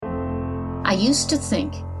I used to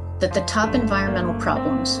think that the top environmental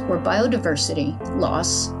problems were biodiversity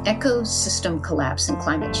loss, ecosystem collapse, and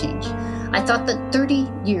climate change. I thought that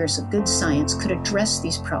 30 years of good science could address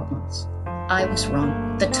these problems. I was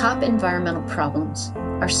wrong. The top environmental problems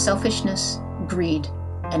are selfishness, greed,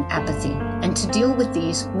 and apathy. And to deal with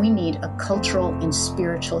these, we need a cultural and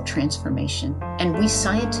spiritual transformation. And we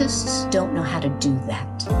scientists don't know how to do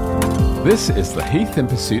that. This is the Heath in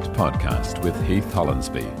Pursuit podcast with Heath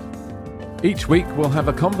Hollinsby. Each week we'll have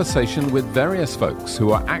a conversation with various folks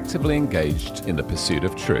who are actively engaged in the pursuit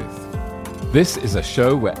of truth. This is a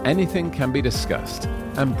show where anything can be discussed,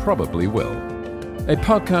 and probably will. A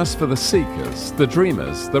podcast for the seekers, the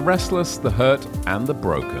dreamers, the restless, the hurt, and the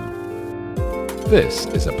broken. This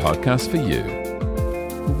is a podcast for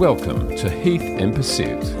you. Welcome to Heath in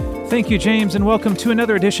Pursuit. Thank you, James, and welcome to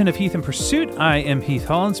another edition of Heath in Pursuit. I am Heath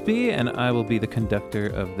Hollinsby, and I will be the conductor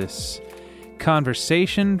of this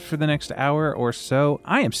conversation for the next hour or so.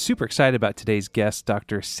 I am super excited about today's guest,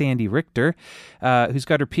 Dr. Sandy Richter, who's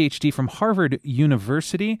got her PhD from Harvard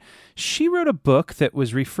University. She wrote a book that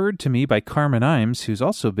was referred to me by Carmen Imes, who's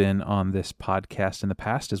also been on this podcast in the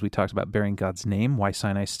past, as we talked about Bearing God's Name, Why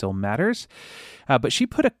Sinai Still Matters. But she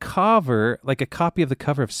put a cover, like a copy of the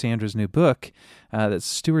cover of Sandra's new book, that's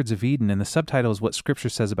Stewards of Eden, and the subtitle is What Scripture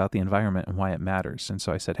Says About the Environment and Why It Matters. And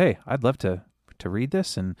so I said, hey, I'd love to read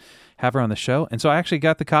this and have her on the show. And so I actually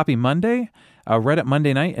got the copy Monday, read it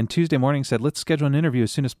Monday night, and Tuesday morning said, let's schedule an interview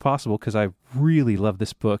as soon as possible because I really love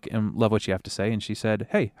this book and love what you have to say. And she said,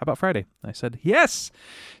 hey, how about Friday? I said, yes.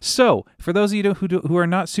 So for those of you who are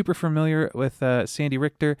not super familiar with Sandy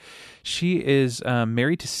Richter, she is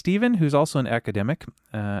married to Stephen, who's also an academic,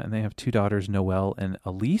 and they have two daughters, Noelle and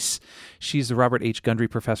Elise. She's the Robert H. Gundry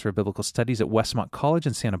Professor of Biblical Studies at Westmont College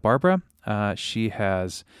in Santa Barbara. She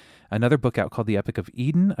has another book out called The Epic of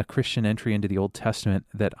Eden, a Christian entry into the Old Testament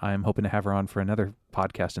that I'm hoping to have her on for another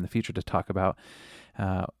podcast in the future to talk about.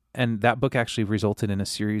 And that book actually resulted in a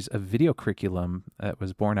series of video curriculum that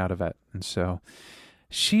was born out of it. And so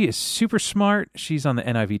she is super smart. She's on the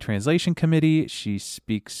NIV Translation Committee. She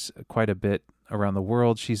speaks quite a bit around the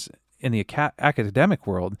world. She's in the academic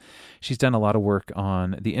world. She's done a lot of work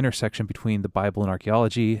on the intersection between the Bible and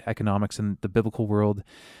archaeology, economics and the biblical world,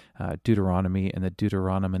 Deuteronomy and the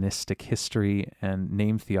Deuteronomistic history, and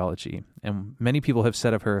name theology. And many people have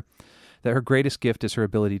said of her that her greatest gift is her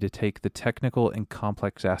ability to take the technical and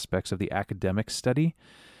complex aspects of the academic study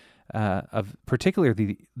of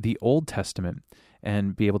particularly the Old Testament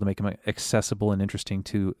and be able to make them accessible and interesting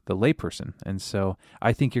to the layperson. And so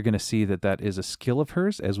I think you're going to see that is a skill of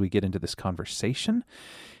hers as we get into this conversation.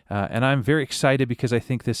 And I'm very excited because I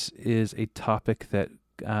think this is a topic that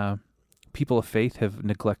people of faith have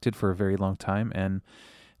neglected for a very long time and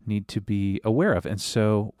need to be aware of. And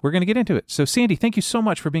so we're going to get into it. So Sandy, thank you so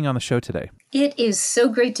much for being on the show today. It is so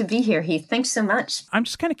great to be here, Heath. Thanks so much. I'm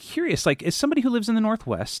just kind of curious, like as somebody who lives in the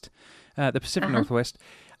Northwest, the Pacific Northwest,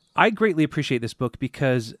 I greatly appreciate this book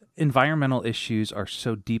because environmental issues are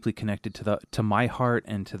so deeply connected to my heart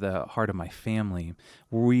and to the heart of my family.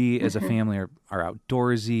 We as a family are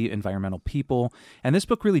outdoorsy, environmental people, and this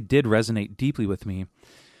book really did resonate deeply with me.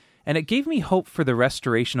 And it gave me hope for the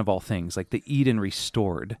restoration of all things, like the Eden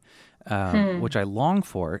restored, which I long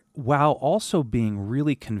for, while also being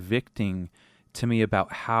really convicting to me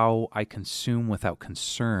about how I consume without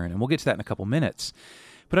concern. And we'll get to that in a couple minutes.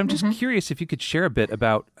 But I'm just curious if you could share a bit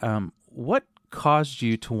about what caused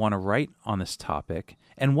you to want to write on this topic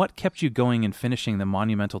and what kept you going in finishing the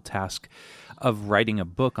monumental task of writing a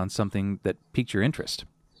book on something that piqued your interest.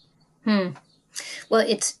 Well,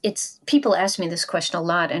 it's people ask me this question a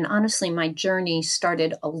lot, and honestly, my journey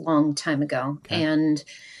started a long time ago. Okay. And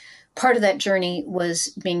part of that journey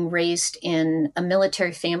was being raised in a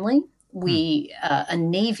military family. We, a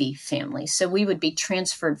Navy family. So we would be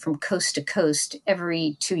transferred from coast to coast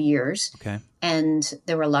every 2 years. Okay. And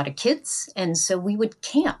there were a lot of kids. And so we would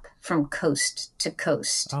camp from coast to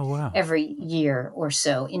coast every year or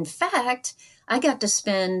so. In fact, I got to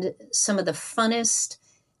spend some of the funnest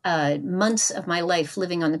months of my life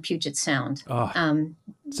living on the Puget Sound. So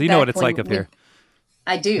you know what it's like up here.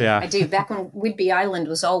 I do. Yeah. I do. Back when Whidbey Island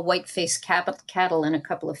was all white-faced cattle and a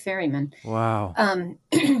couple of ferrymen. Wow.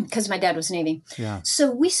 Because my dad was Navy. Yeah. So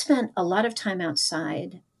we spent a lot of time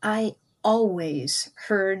outside. I always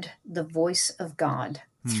heard the voice of God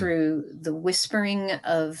through the whispering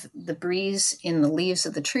of the breeze in the leaves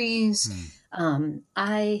of the trees.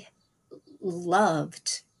 I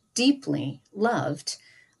deeply loved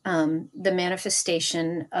the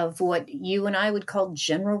manifestation of what you and I would call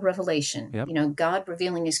general revelation. Yep. You know, God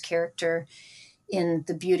revealing his character in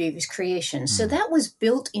the beauty of his creation. So that was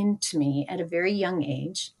built into me at a very young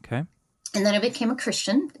age. Okay. And then I became a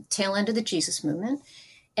Christian, tail end of the Jesus movement.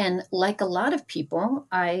 And like a lot of people,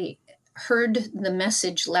 I heard the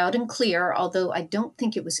message loud and clear, although I don't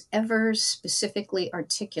think it was ever specifically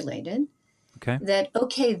articulated, that,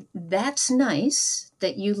 okay, that's nice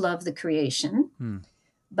that you love the creation,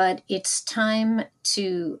 but it's time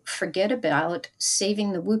to forget about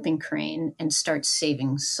saving the whooping crane and start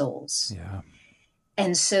saving souls. Yeah.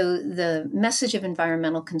 And so the message of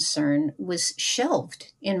environmental concern was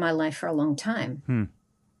shelved in my life for a long time.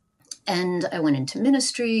 And I went into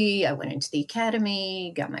ministry, I went into the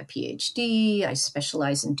academy, got my PhD. I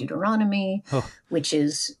specialize in Deuteronomy, which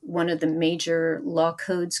is one of the major law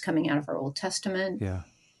codes coming out of our Old Testament. Yeah.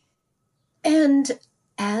 And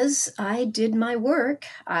as I did my work,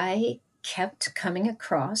 I kept coming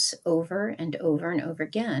across over and over and over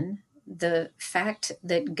again the fact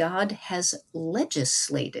that God has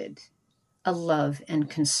legislated a love and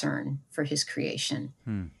concern for his creation.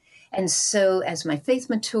 And so as my faith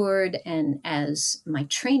matured and as my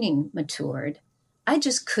training matured, I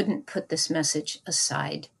just couldn't put this message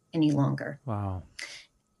aside any longer. Wow.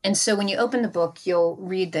 And so when you open the book, you'll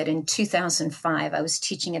read that in 2005, I was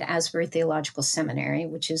teaching at Asbury Theological Seminary,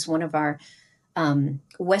 which is one of our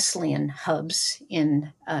Wesleyan hubs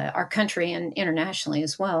in our country and internationally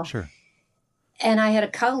as well. Sure. And I had a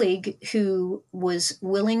colleague who was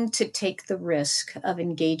willing to take the risk of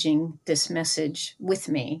engaging this message with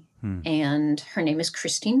me. And her name is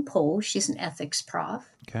Christine Pohl. She's an ethics prof.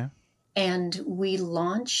 Okay. And we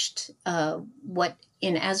launched what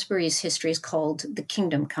in Asbury's history is called the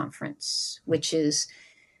Kingdom Conference, which is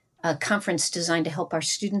a conference designed to help our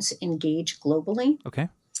students engage globally. Okay.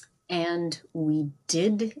 And we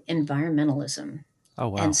did environmentalism. Oh,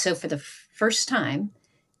 wow. And so for the first time,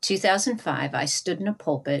 2005, I stood in a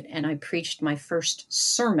pulpit and I preached my first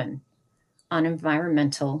sermon on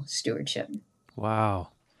environmental stewardship. Wow.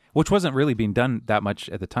 Which wasn't really being done that much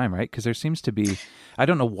at the time, right? Because there seems to be, I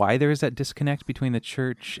don't know why there is that disconnect between the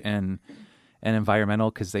church and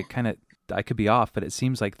environmental, because they kind of, I could be off, but it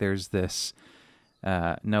seems like there's this,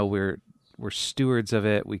 no, we're stewards of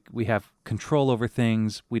it. We have control over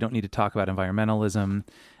things. We don't need to talk about environmentalism.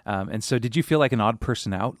 And so did you feel like an odd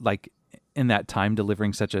person out, like in that time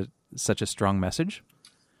delivering such a strong message?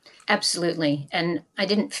 Absolutely. And I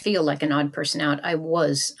didn't feel like an odd person out. I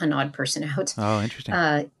was an odd person out. Oh,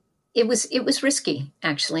 interesting. It was risky,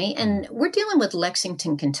 actually. And we're dealing with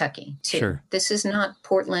Lexington, Kentucky, too. Sure. This is not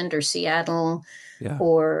Portland or Seattle Yeah.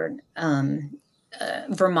 or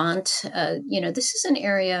Vermont. This is an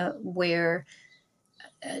area where,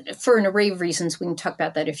 for an array of reasons, we can talk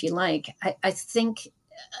about that if you like. I think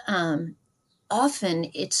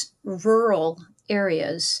often it's rural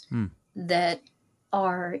areas that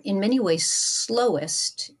are in many ways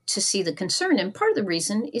slowest to see the concern. And part of the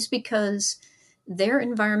reason is because their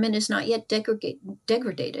environment is not yet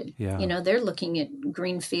degraded. Yeah. They're looking at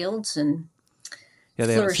green fields and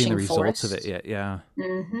they haven't seen the results forests of it yet. Yeah.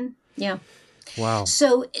 Mm-hmm. Yeah. Wow.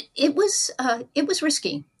 So it was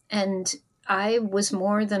risky, and I was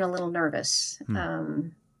more than a little nervous.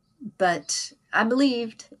 But I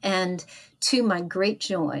believed, and to my great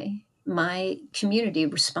joy, my community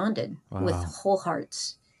responded with whole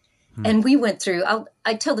hearts. And we went through,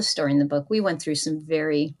 I tell the story in the book, we went through some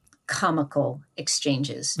very comical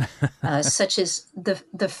exchanges, such as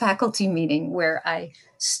the faculty meeting where I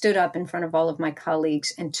stood up in front of all of my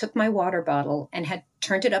colleagues and took my water bottle and had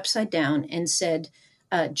turned it upside down and said,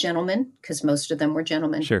 gentlemen, because most of them were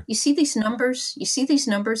gentlemen, Sure. You see these numbers? You see these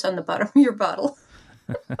numbers on the bottom of your bottle?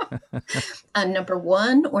 Number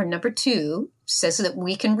 1 or number 2 says that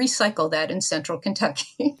we can recycle that in central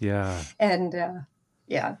Kentucky. Yeah. And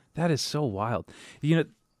yeah. That is so wild.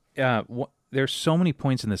 There's so many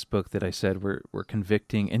points in this book that I said were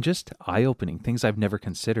convicting and just eye-opening, things I've never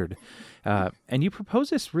considered. And you propose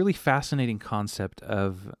this really fascinating concept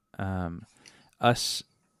of us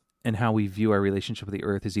and how we view our relationship with the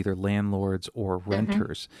earth as either landlords or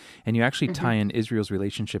renters. And you actually tie in Israel's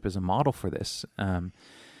relationship as a model for this.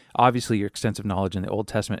 Obviously, your extensive knowledge in the Old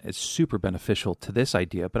Testament is super beneficial to this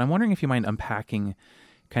idea, but I'm wondering if you mind unpacking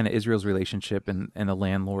kind of Israel's relationship and the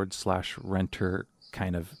landlord/renter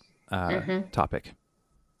kind of topic.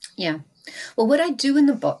 Yeah. Well, what I do in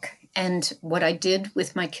the book and what I did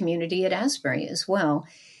with my community at Asbury as well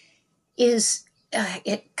is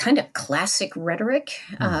it kind of classic rhetoric,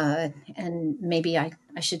 and maybe I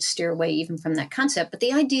should steer away even from that concept, but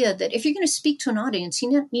the idea that if you're going to speak to an audience,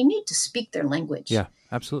 you need to speak their language. Yeah,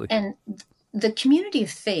 absolutely. And the community of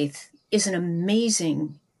faith is an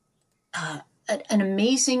amazing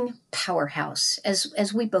powerhouse,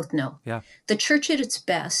 as we both know. Yeah. The church at its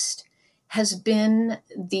best has been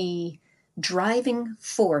the driving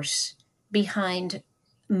force behind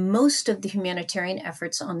most of the humanitarian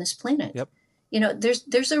efforts on this planet. Yep.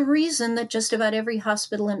 There's a reason that just about every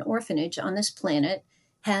hospital and orphanage on this planet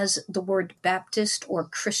has the word Baptist or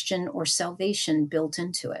Christian or salvation built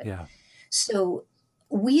into it. Yeah. So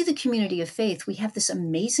we, the community of faith, we have this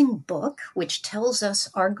amazing book which tells us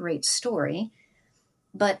our great story,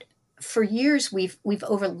 but for years we've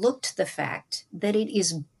overlooked the fact that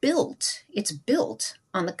it's built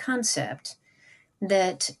on the concept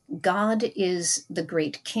that God is the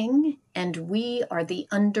great king and we are the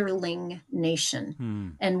underling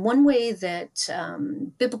nation. And one way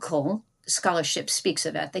that biblical scholarship speaks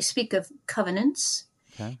of it, they speak of covenants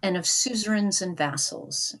and of suzerains and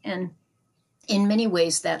vassals. And in many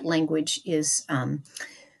ways, that language is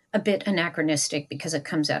a bit anachronistic because it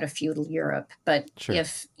comes out of feudal Europe. But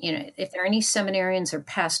if there are any seminarians or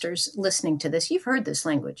pastors listening to this, you've heard this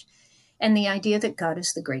language. And the idea that God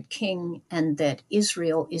is the great king and that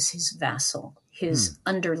Israel is his vassal, his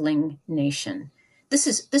underling nation. This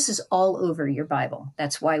is all over your Bible.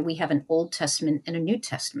 That's why we have an Old Testament and a New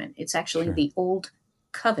Testament. It's actually the Old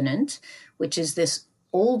Covenant, which is this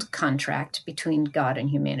old contract between God and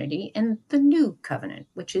humanity, and the New Covenant,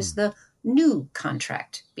 which is the new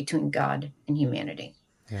contract between God and humanity.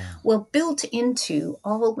 Yeah. Well, built into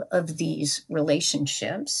all of these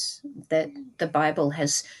relationships that the Bible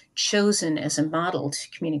has chosen as a model to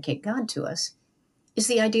communicate God to us is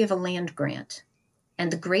the idea of a land grant.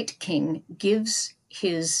 And the great king gives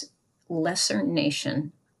his lesser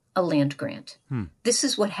nation a land grant. This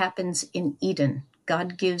is what happens in Eden.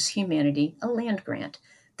 God gives humanity a land grant.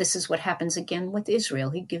 This is what happens again with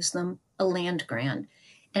Israel. He gives them a land grant.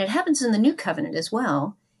 And it happens in the New Covenant as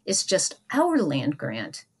well. It's just our land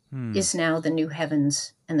grant is now the new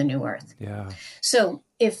heavens and the new earth. Yeah. So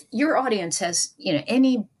if your audience has,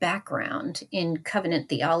 any background in covenant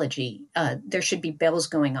theology, there should be bells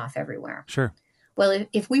going off everywhere. Sure. Well,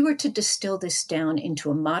 if we were to distill this down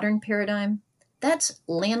into a modern paradigm, that's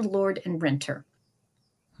landlord and renter.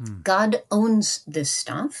 God owns this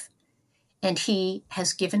stuff, and he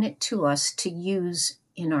has given it to us to use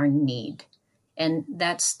in our need. And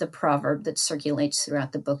that's the proverb that circulates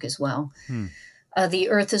throughout the book as well. The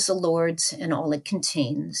earth is the Lord's and all it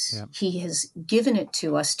contains. Yep. He has given it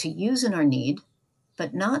to us to use in our need,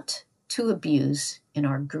 but not to abuse in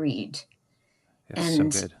our greed. Yes,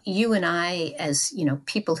 and so you and I, as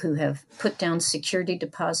people who have put down security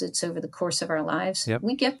deposits over the course of our lives,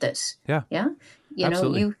 we get this. Yeah. Yeah.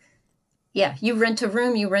 Absolutely. You rent a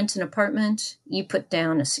room, you rent an apartment, you put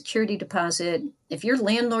down a security deposit. If your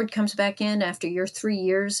landlord comes back in after your 3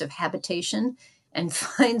 years of habitation and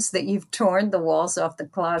finds that you've torn the walls off the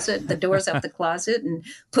closet, the doors off the closet, and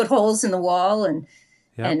put holes in the wall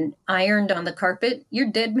and ironed on the carpet,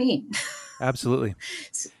 you're dead meat. Absolutely.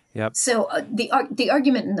 Yep. So the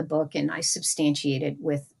argument in the book, and I substantiate it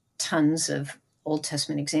with tons of Old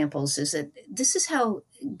Testament examples, is that this is how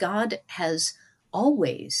God has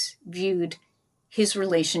always viewed his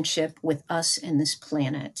relationship with us and this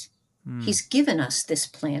planet. He's given us this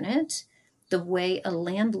planet the way a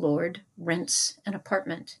landlord rents an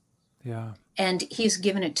apartment. Yeah. And he's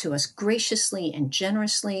given it to us graciously and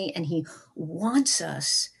generously, and he wants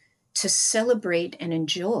us to celebrate and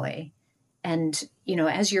enjoy. And,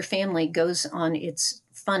 as your family goes on its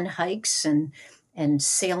fun hikes and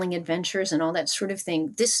sailing adventures and all that sort of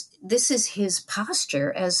thing, this is his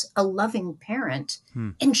posture as a loving parent.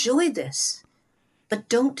 Enjoy this, but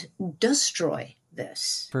don't destroy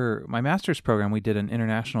this. For my master's program, we did an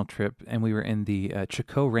international trip, and we were in the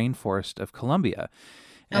Chocó rainforest of Colombia.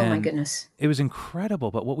 Oh my goodness. It was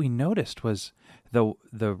incredible, but what we noticed was the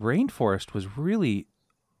rainforest was really,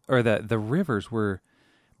 or the rivers were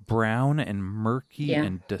brown and murky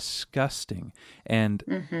and disgusting.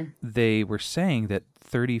 And they were saying that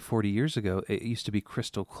 30, 40 years ago, it used to be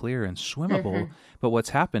crystal clear and swimmable. But what's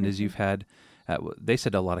happened is you've had, they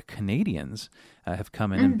said a lot of Canadians have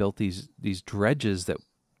come in and built these dredges that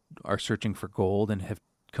are searching for gold and have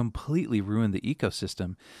completely ruined the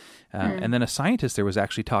ecosystem. And then a scientist there was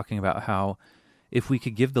actually talking about how if we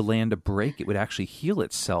could give the land a break, it would actually heal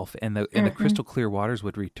itself, and the crystal clear waters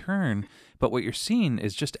would return. But what you're seeing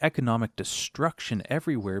is just economic destruction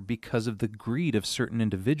everywhere because of the greed of certain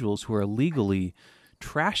individuals who are illegally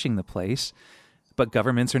trashing the place. But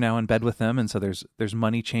governments are now in bed with them, and so there's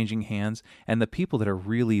money changing hands. And the people that are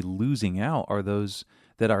really losing out are those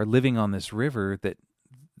that are living on this river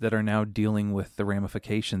that are now dealing with the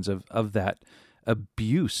ramifications of that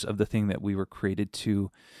abuse of the thing that we were created to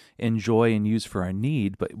enjoy and use for our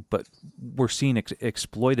need, but we're seen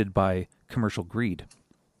exploited by commercial greed.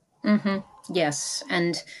 Yes,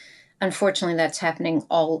 and unfortunately, that's happening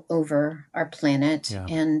all over our planet. Yeah.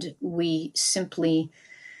 And we simply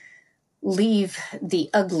leave the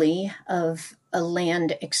ugly of a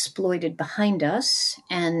land exploited behind us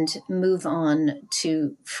and move on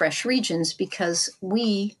to fresh regions because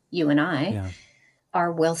we, you and I, Yeah.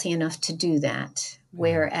 are wealthy enough to do that.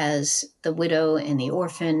 Whereas the widow and the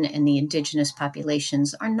orphan and the indigenous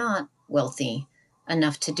populations are not wealthy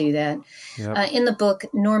enough to do that. Yep. In the book,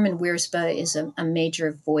 Norman Wiersbe is a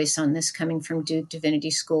major voice on this, coming from Duke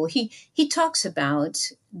Divinity School. He talks about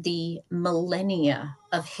the millennia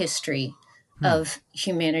of history of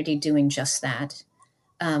humanity doing just that.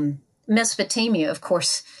 Mesopotamia, of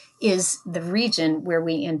course, is the region where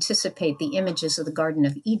we anticipate the images of the Garden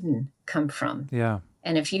of Eden come from. Yeah.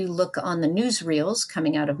 And if you look on the newsreels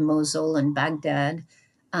coming out of Mosul and Baghdad,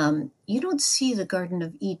 you don't see the Garden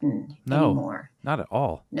of Eden anymore. Not at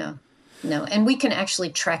all. No. And we can actually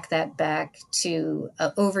track that back to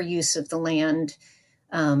overuse of the land,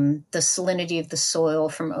 the salinity of the soil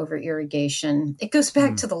from over-irrigation. It goes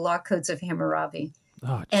back to the law codes of Hammurabi.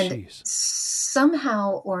 Oh, And jeez.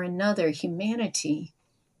 somehow or another, humanity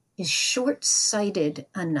is short-sighted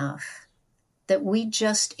enough that we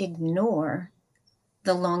just ignore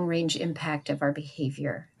the long-range impact of our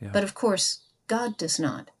behavior. Yeah. But of course, God does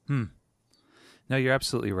not. No, you're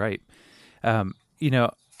absolutely right.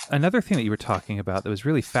 Another thing that you were talking about that was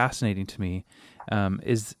really fascinating to me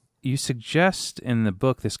is you suggest in the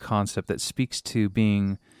book this concept that speaks to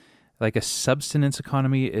being like a subsistence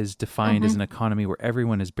economy is defined as an economy where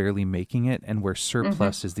everyone is barely making it and where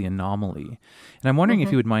surplus is the anomaly. And I'm wondering if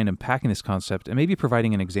you would mind unpacking this concept and maybe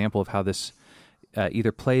providing an example of how this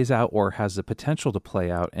either plays out or has the potential to play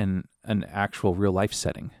out in an actual real life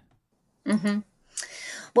setting.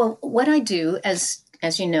 Well, what I do, as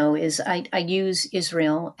you know, is I use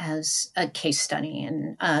Israel as a case study.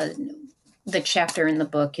 And the chapter in the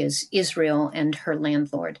book is Israel and her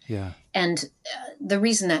landlord. Yeah. And the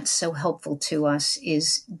reason that's so helpful to us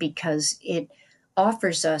is because it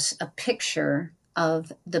offers us a picture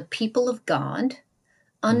of the people of God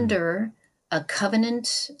under a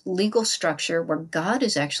covenant legal structure where God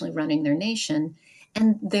is actually running their nation,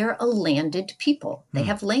 and they're a landed people. They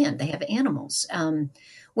have land, they have animals.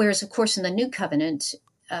 Whereas, of course, in the new covenant,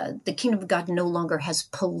 the kingdom of God no longer has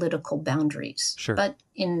political boundaries. Sure. But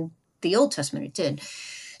in the Old Testament, it did.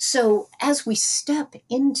 So as we step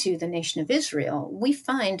into the nation of Israel, we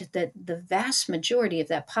find that the vast majority of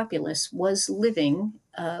that populace was living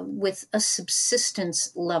with a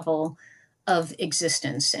subsistence level of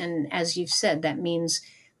existence. And as you've said, that means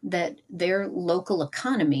that their local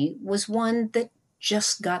economy was one that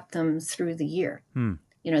just got them through the year.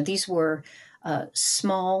 These were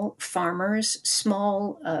small farmers,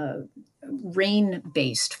 small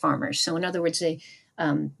rain-based farmers. So in other words,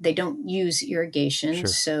 they don't use irrigation, Sure.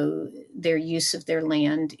 so their use of their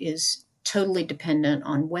land is totally dependent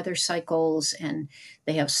on weather cycles, and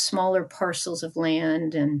they have smaller parcels of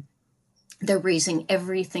land, and they're raising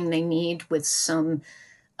everything they need with some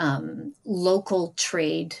local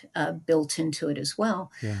trade built into it as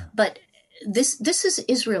well. Yeah. But this is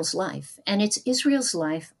Israel's life, and it's Israel's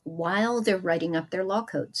life while they're writing up their law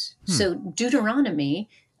codes. So Deuteronomy,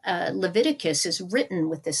 Leviticus is written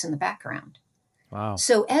with this in the background. Wow.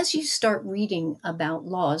 So as you start reading about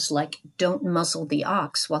laws like don't muzzle the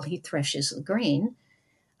ox while he threshes the grain,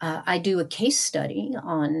 I do a case study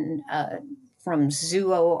on from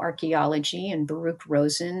zooarchaeology and Baruch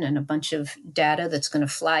Rosen and a bunch of data that's going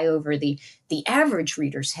to fly over the average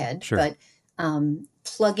reader's head. Sure. But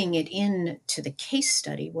plugging it in to the case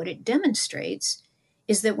study, what it demonstrates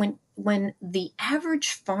is that when the average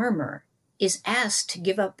farmer is asked to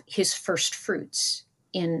give up his first fruits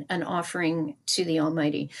in an offering to the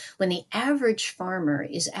Almighty, when the average farmer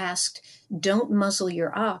is asked, don't muzzle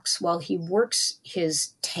your ox while he works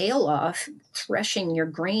his tail off, threshing your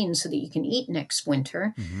grain so that you can eat next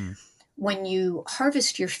winter, when you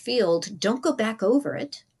harvest your field, don't go back over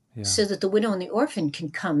it, so that the widow and the orphan can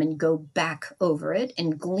come and go back over it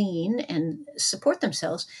and glean and support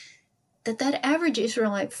themselves, that average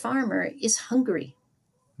Israelite farmer is hungry.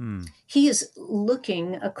 He is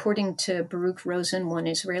looking, according to Baruch Rosen, one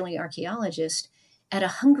Israeli archaeologist, at a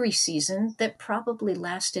hungry season that probably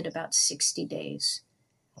lasted about 60 days.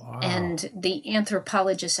 Wow. And the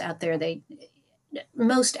anthropologists out there,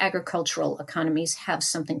 most agricultural economies have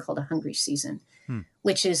something called a hungry season,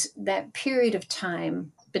 which is that period of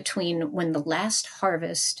time between when the last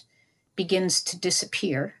harvest begins to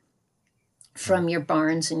disappear from your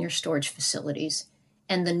barns and your storage facilities,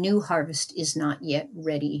 and the new harvest is not yet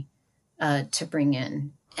ready to bring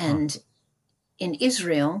in. And in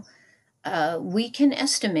Israel, we can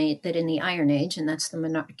estimate that in the Iron Age, and that's the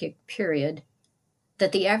monarchic period,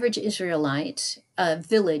 that the average Israelite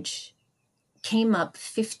village came up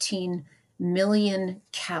 15 million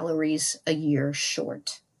calories a year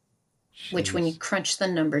short, which when you crunch the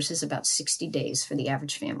numbers is about 60 days for the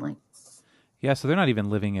average family. Yeah, so they're not even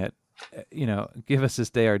living at, give us this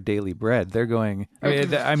day our daily bread. They're going,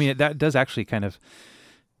 that does actually kind of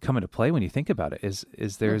come into play when you think about it,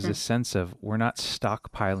 is there's this sense of we're not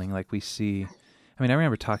stockpiling like we see. I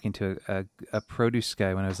remember talking to a produce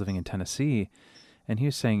guy when I was living in Tennessee, and he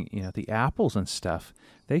was saying, the apples and stuff,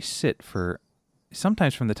 they sit for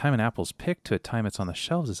sometimes from the time an apple's picked to a time it's on the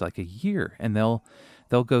shelves is like a year, and they'll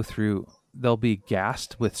go through. They'll be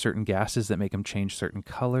gassed with certain gases that make them change certain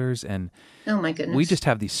colors, and oh my goodness, we just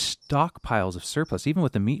have these stockpiles of surplus. Even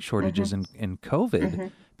with the meat shortages in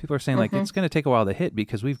COVID, people are saying like it's going to take a while to hit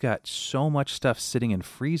because we've got so much stuff sitting in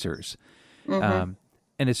freezers, and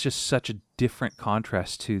it's just such a different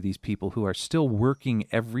contrast to these people who are still working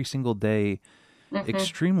every single day,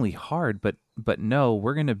 extremely hard. But no,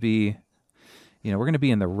 we're going to be, we're going to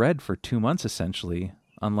be in the red for 2 months essentially,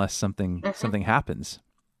 unless something happens.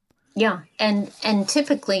 Yeah, and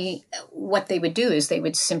typically what they would do is they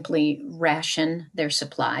would simply ration their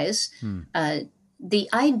supplies. The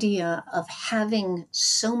idea of having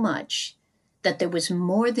so much that there was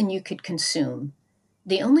more than you could consume,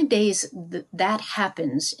 the only days that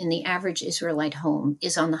happens in the average Israelite home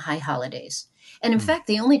is on the high holidays. And in fact,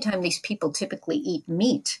 the only time these people typically eat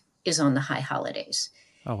meat is on the high holidays.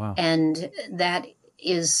 Oh, wow. And that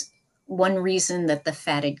is one reason that the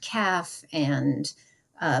fatted calf and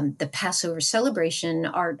the Passover celebration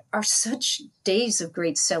are such days of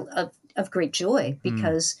great great joy,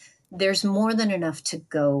 because there's more than enough to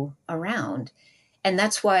go around. And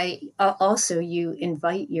that's why also you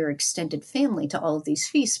invite your extended family to all of these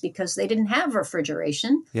feasts, because they didn't have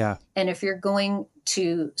refrigeration. Yeah. And if you're going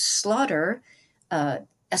to slaughter,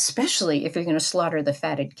 especially if you're going to slaughter the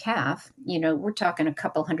fatted calf, we're talking a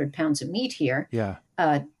couple 100 pounds of meat here. Yeah.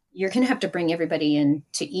 You're going to have to bring everybody in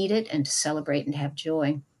to eat it and to celebrate and to have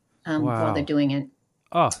joy while they're doing it.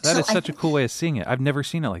 Oh, that is such a cool way of seeing it. I've never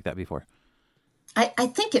seen it like that before. I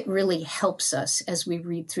think it really helps us as we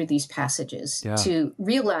read through these passages to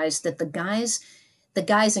realize that the guys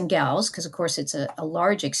and gals, because of course it's a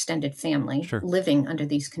large extended family living under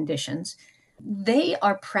these conditions, they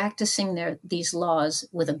are practicing these laws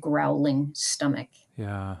with a growling stomach.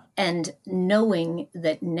 Yeah. And knowing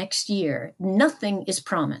that next year, nothing is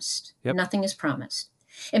promised. Yep. Nothing is promised.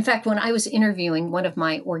 In fact, when I was interviewing one of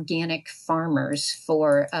my organic farmers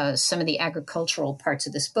for some of the agricultural parts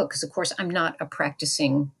of this book, because of course I'm not a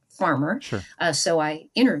practicing farmer, so I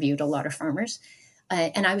interviewed a lot of farmers,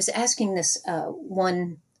 and I was asking this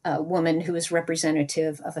one woman who is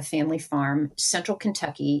representative of a family farm, Central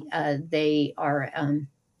Kentucky. They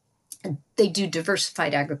do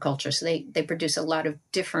diversified agriculture, so they produce a lot of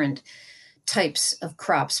different types of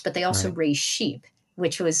crops, but they also raise sheep,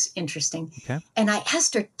 which was interesting. Okay. And I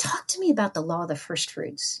asked her, talk to me about the law of the first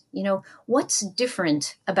fruits. What's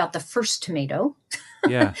different about the first tomato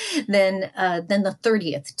than the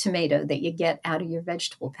 30th tomato that you get out of your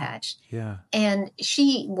vegetable patch? Yeah. And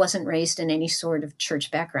she wasn't raised in any sort of church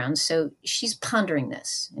background, so she's pondering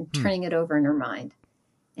this and turning it over in her mind.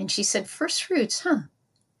 And she said, first fruits,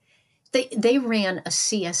 They ran a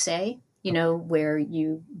CSA, where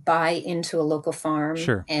you buy into a local farm,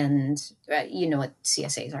 and you know what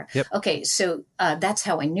CSAs are. Yep. Okay, so that's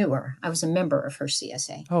how I knew her. I was a member of her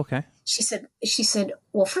CSA. Oh, okay. She said,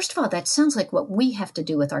 well, first of all, that sounds like what we have to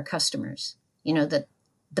do with our customers. That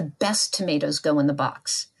the best tomatoes go in the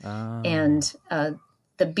box, and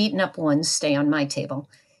the beaten up ones stay on my table.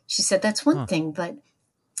 She said, that's one thing, but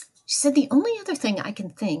she said, the only other thing I can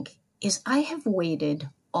think is I have waited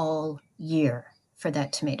all year for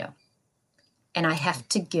that tomato, and I have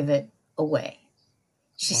to give it away.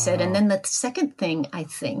 She said, and then the second thing I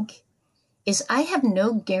think is I have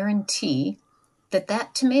no guarantee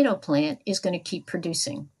that tomato plant is going to keep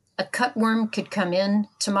producing. A cutworm could come in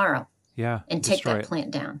tomorrow and take that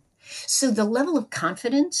plant down. So the level of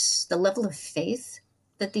confidence, the level of faith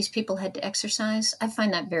that these people had to exercise, I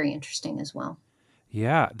find that very interesting as well.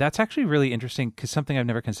 Yeah, that's actually really interesting, because something I've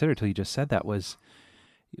never considered till you just said that was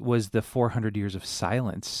the 400 years of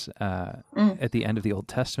silence at the end of the Old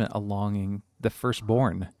Testament, a longing, the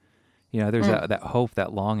firstborn. There's that hope,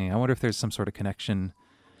 that longing. I wonder if there's some sort of connection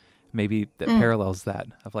maybe that parallels that,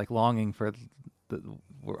 of like longing for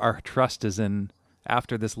our trust is in,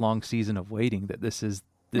 after this long season of waiting, that this is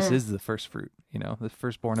the first fruit, the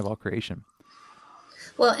firstborn of all creation.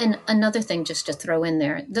 Well, and another thing just to throw in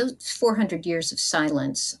there, those 400 years of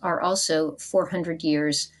silence are also 400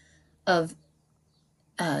 years of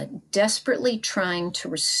desperately trying to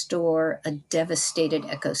restore a devastated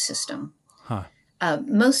ecosystem. Huh.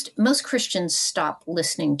 Most Christians stop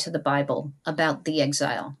listening to the Bible about the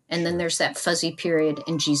exile, and then there's that fuzzy period,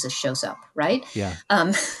 and Jesus shows up, right? Yeah.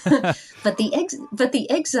 But the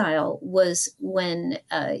exile was when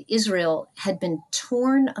Israel had been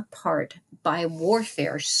torn apart by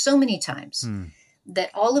warfare so many times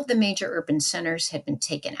that all of the major urban centers had been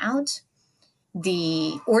taken out.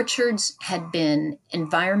 The orchards had been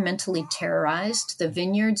environmentally terrorized. The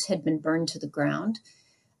vineyards had been burned to the ground.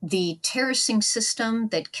 The terracing system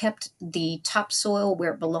that kept the topsoil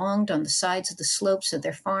where it belonged on the sides of the slopes of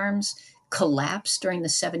their farms collapsed during the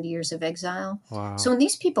 70 years of exile. Wow. So when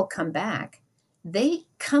these people come back, they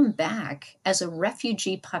come back as a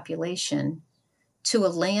refugee population to a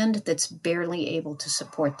land that's barely able to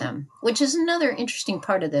support them, which is another interesting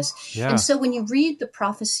part of this. Yeah. And so when you read the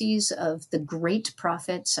prophecies of the great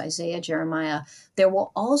prophets, Isaiah, Jeremiah, there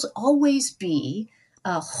will always be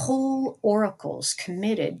whole oracles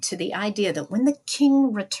committed to the idea that when the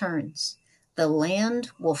king returns, the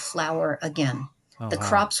land will flower again. The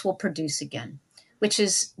crops will produce again, which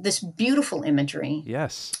is this beautiful imagery.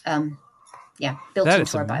 Yes. Built that into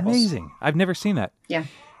is our Bibles. amazing. I've never seen that. Yeah.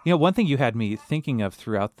 One thing you had me thinking of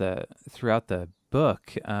throughout the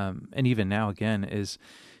book, and even now again, is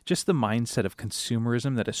just the mindset of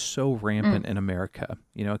consumerism that is so rampant in America.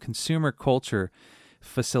 Consumer culture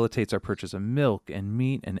facilitates our purchase of milk and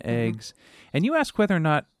meat and eggs. And you ask whether or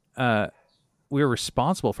not we're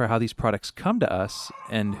responsible for how these products come to us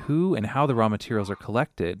and who and how the raw materials are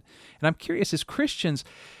collected. And I'm curious, as Christians,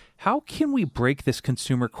 how can we break this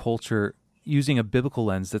consumer culture using a biblical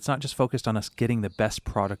lens that's not just focused on us getting the best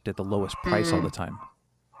product at the lowest price all the time?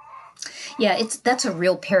 Yeah, that's a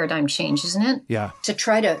real paradigm change, isn't it? Yeah. To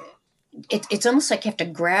try to, it's almost like you have to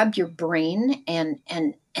grab your brain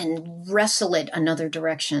and wrestle it another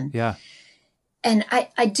direction. Yeah. And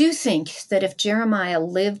I do think that if Jeremiah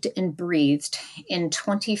lived and breathed in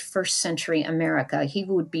 21st century America, he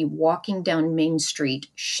would be walking down Main Street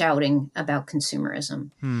shouting about consumerism.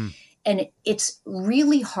 And it's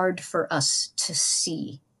really hard for us to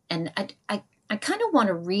see. And I kind of want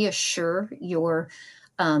to reassure your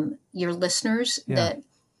listeners that,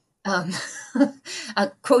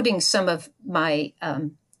 quoting some of my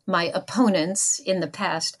my opponents in the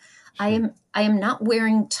past, I am not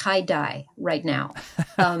wearing tie-dye right now.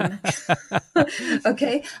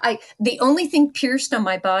 Okay. The only thing pierced on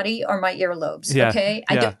my body are my earlobes. Yeah, okay.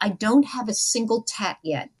 yeah. I don't have a single tat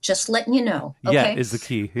yet. Just letting you know. Okay? Yeah, is the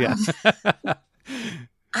key. Yeah.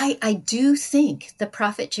 I do think the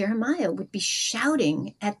prophet Jeremiah would be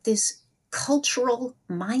shouting at this cultural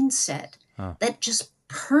mindset that just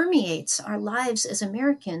permeates our lives as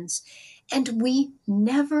Americans. And we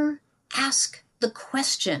never ask the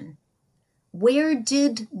question, where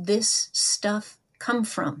did this stuff come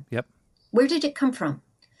from? Yep. Where did it come from?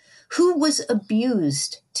 Who was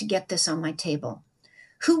abused to get this on my table?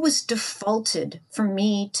 Who was defaulted for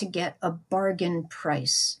me to get a bargain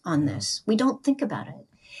price on this? We don't think about it.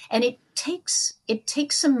 And it takes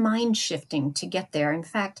some mind shifting to get there. In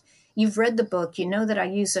fact, you've read the book. You know that I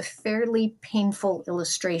use a fairly painful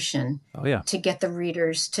illustration to get the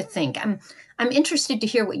readers to think. I'm interested to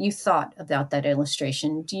hear what you thought about that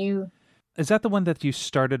illustration. Is that the one that you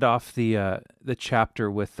started off the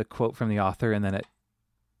chapter with the quote from the author, and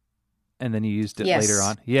then you used it later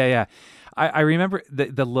on? Yeah. I remember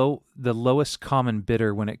the lowest common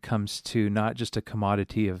bidder when it comes to not just a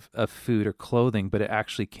commodity of food or clothing, but it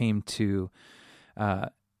actually came to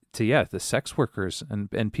the sex workers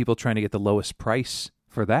and people trying to get the lowest price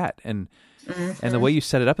for that. And the way you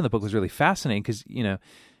set it up in the book was really fascinating because,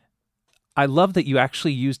 I love that you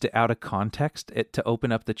actually used it out of context to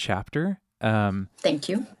open up the chapter. Thank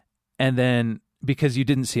you. And then because you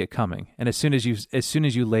didn't see it coming, and as soon as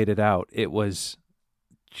you laid it out, it was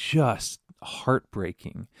just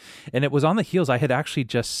heartbreaking. And it was on the heels. I had actually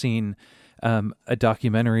just seen a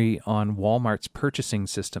documentary on Walmart's purchasing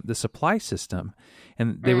system, the supply system,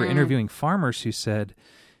 and they were interviewing farmers who said,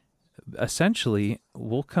 essentially,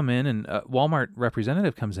 we'll come in and a Walmart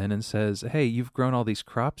representative comes in and says, "Hey, you've grown all these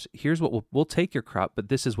crops. Here's what we'll take your crop, but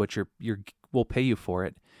this is what we'll pay you for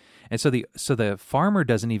it." And so the farmer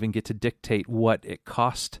doesn't even get to dictate what it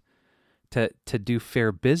cost to do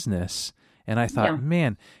fair business. And I thought,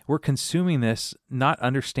 man, we're consuming this, not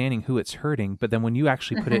understanding who it's hurting. But then when you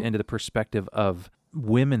actually put it into the perspective of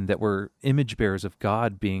women that were image bearers of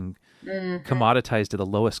God being commoditized at the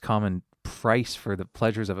lowest common price for the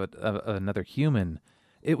pleasures of another human,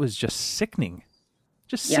 it was just sickening.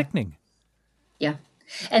 Sickening. Yeah.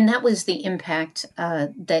 And that was the impact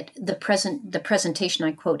that the presentation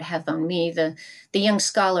I quote have on me. The young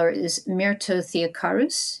scholar is Myrto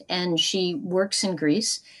Theokarous, and she works in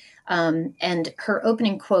Greece. And her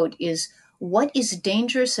opening quote is, "What is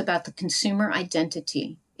dangerous about the consumer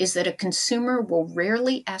identity is that a consumer will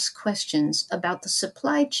rarely ask questions about the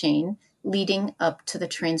supply chain leading up to the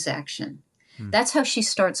transaction." That's how she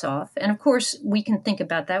starts off. And of course, we can think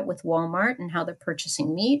about that with Walmart and how they're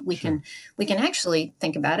purchasing meat. We can actually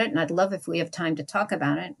think about it, and I'd love if we have time to talk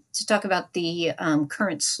about it, to talk about the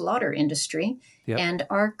current slaughter industry and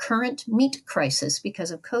our current meat crisis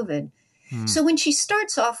because of COVID. So when she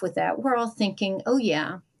starts off with that, we're all thinking, oh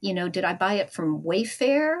yeah, did I buy it from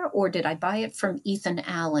Wayfair or did I buy it from Ethan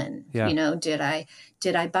Allen? Yeah. Did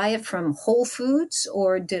I buy it from Whole Foods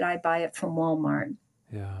or did I buy it from Walmart?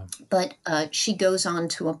 Yeah. But she goes on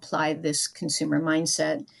to apply this consumer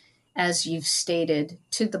mindset, as you've stated,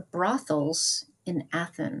 to the brothels in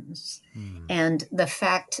Athens. And the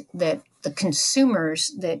fact that the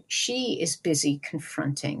consumers that she is busy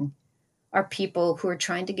confronting are people who are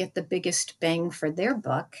trying to get the biggest bang for their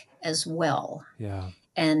buck as well. Yeah.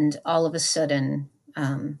 And all of a sudden,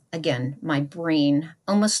 again, my brain,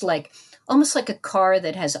 almost like a car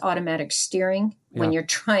that has automatic steering when you're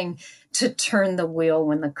trying to turn the wheel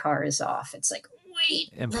when the car is off. It's like, wait,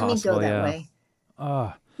 Impossible, let me go that way.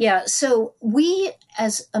 Yeah. So we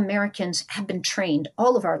as Americans have been trained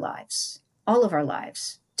all of our lives,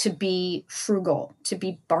 to be frugal, to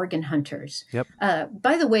be bargain hunters. Yep.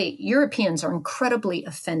 By the way, Europeans are incredibly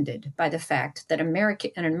offended by the fact that an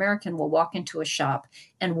American will walk into a shop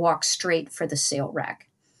and walk straight for the sale rack.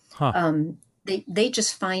 They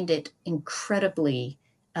just find it incredibly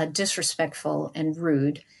disrespectful and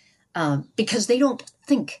rude because they don't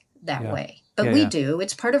think that way. But we do.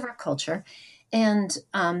 It's part of our culture. And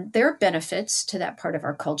there are benefits to that part of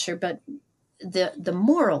our culture. But the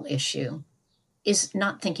moral issue is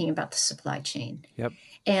not thinking about the supply chain. Yep.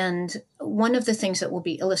 And one of the things that will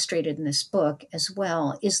be illustrated in this book as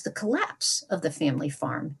well is the collapse of the family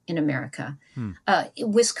farm in America.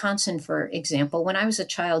 Wisconsin, for example, when I was a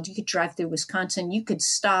child, you could drive through Wisconsin, you could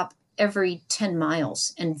stop every 10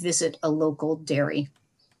 miles and visit a local dairy.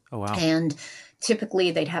 Oh, wow. And typically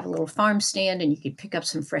they'd have a little farm stand and you could pick up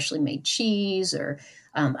some freshly made cheese or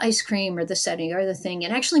ice cream or this, that, and the other thing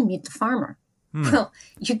and actually meet the farmer. Well,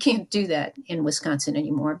 you can't do that in Wisconsin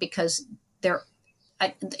anymore because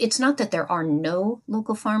it's not that there are no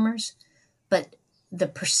local farmers, but the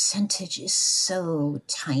percentage is so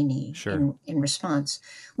tiny in response.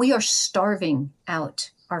 We are starving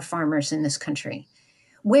out our farmers in this country.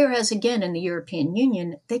 Whereas, again, in the European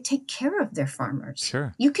Union, they take care of their farmers.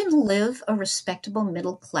 Sure. You can live a respectable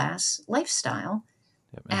middle-class lifestyle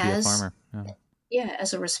and be a farmer.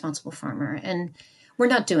 as a responsible farmer. And we're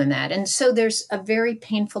not doing that. And so there's a very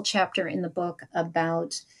painful chapter in the book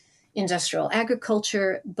about industrial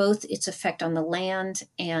agriculture, both its effect on the land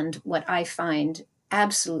and what I find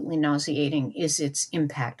absolutely nauseating is its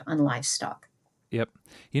impact on livestock. Yep.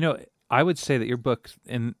 I would say that your book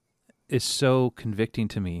is so convicting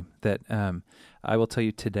to me that I will tell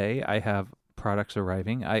you today I have products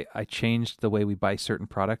arriving. I changed the way we buy certain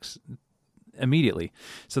products immediately.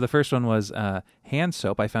 So the first one was hand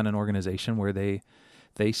soap. I found an organization where they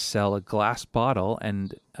sell a glass bottle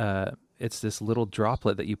and it's this little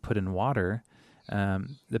droplet that you put in water.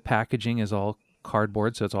 The packaging is all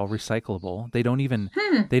cardboard, so it's all recyclable. They don't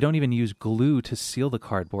even use glue to seal the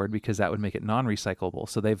cardboard because that would make it non-recyclable.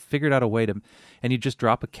 So they've figured out a way and you just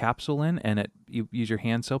drop a capsule in and you use your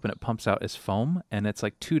hand soap and it pumps out as foam and it's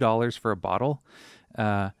like $2 for a bottle.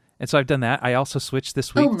 And so I've done that. I also switched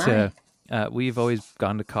this week to, we've always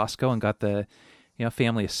gone to Costco and got the,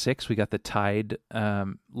 family of 6, we got the Tide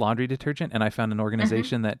laundry detergent, and I found an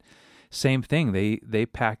organization that same thing. They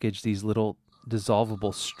package these little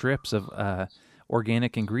dissolvable strips of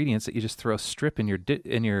organic ingredients that you just throw a strip in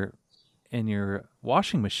your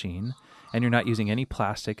washing machine, and you're not using any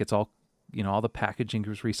plastic. It's all all the packaging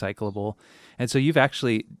is recyclable, and so you've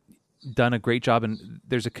actually done a great job, and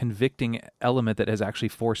there's a convicting element that has actually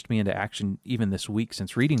forced me into action even this week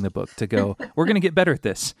since reading the book to go, we're going to get better at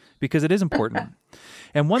this because it is important.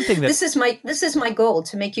 And one thing that this is my goal,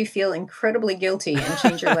 to make you feel incredibly guilty and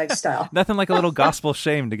change your lifestyle. Nothing like a little gospel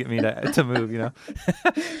shame to get me to move,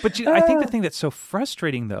 But I think the thing that's so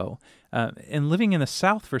frustrating though, and living in the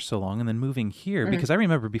South for so long and then moving here, because I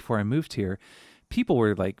remember before I moved here, people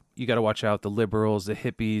were like, you got to watch out, the liberals, the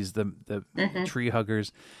hippies, the tree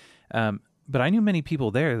huggers. But I knew many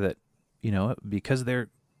people there that, because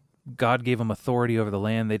God gave them authority over the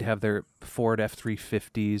land, they'd have their Ford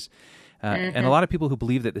F-350s. And a lot of people who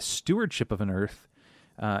believe that the stewardship of an earth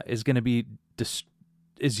is going to be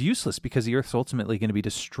is useless because the Earth's ultimately going to be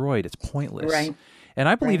destroyed. It's pointless. Right. And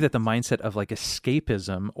I believe that the mindset of like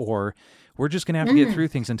escapism, or we're just going to have to get through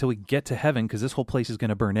things until we get to heaven because this whole place is going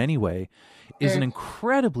to burn anyway, is an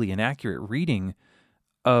incredibly inaccurate reading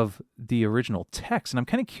of the original text. And I'm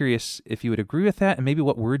kind of curious if you would agree with that, and maybe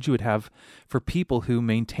what words you would have for people who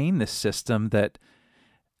maintain this system that,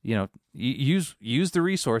 you know, use the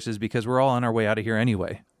resources because we're all on our way out of here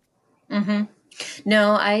anyway. Mm-hmm.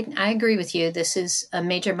 No, I agree with you. This is a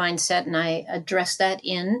major mindset, and I address that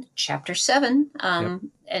in chapter 7.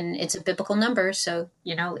 And it's a biblical number, so,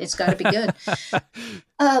 you know, it's got to be good.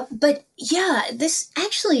 But yeah, this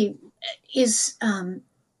actually is,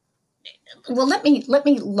 well, let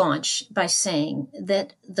me launch by saying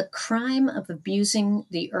that the crime of abusing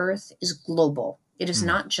the earth is global. It is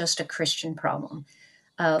not just a Christian problem.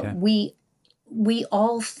 We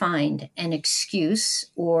all find an excuse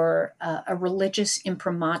or a religious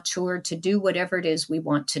imprimatur to do whatever it is we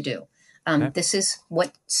want to do. This is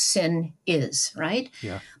what sin is, right?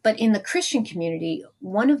 Yeah. But in the Christian community,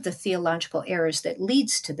 one of the theological errors that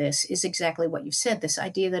leads to this is exactly what you said, this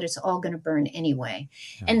idea that it's all going to burn anyway.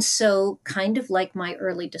 Yeah. And so, kind of like my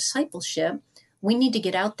early discipleship, we need to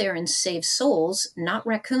get out there and save souls, not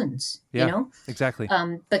raccoons, you know? Exactly.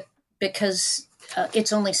 But because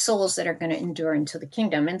it's only souls that are going to endure into the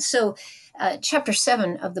kingdom. And so chapter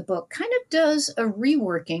 7 of the book kind of does a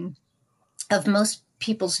reworking of most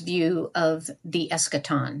people's view of the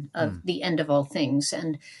eschaton, of the end of all things.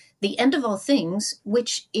 And the end of all things,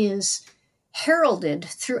 which is heralded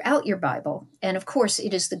throughout your Bible. And of course,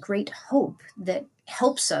 it is the great hope that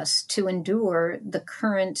helps us to endure the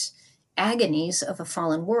current agonies of a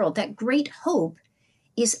fallen world. That great hope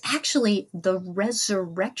is actually the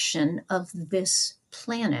resurrection of this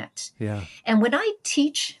planet. Yeah. And when I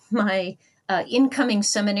teach my incoming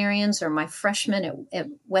seminarians or my freshmen at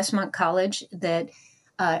Westmont College that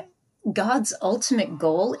God's ultimate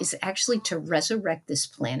goal is actually to resurrect this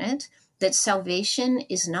planet, that salvation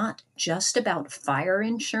is not just about fire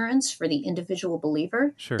insurance for the individual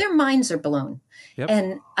believer, their minds are blown. Yep.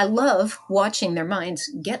 And I love watching their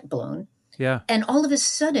minds get blown. Yeah. And all of a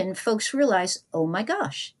sudden, folks realize, oh my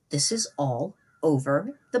gosh, this is all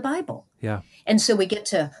over the Bible. Yeah. And so we get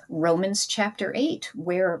to Romans chapter 8,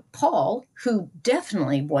 where Paul, who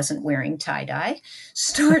definitely wasn't wearing tie-dye,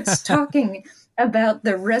 starts talking about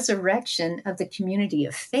the resurrection of the community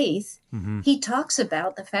of faith. Mm-hmm. He talks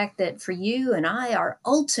about the fact that for you and I, our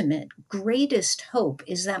ultimate greatest hope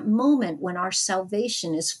is that moment when our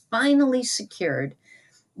salvation is finally secured,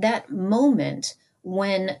 that moment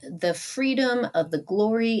when the freedom of the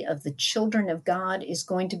glory of the children of God is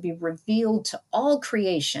going to be revealed to all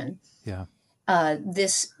creation. Yeah.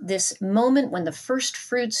 This moment when the first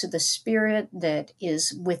fruits of the Spirit that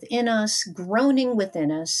is within us, groaning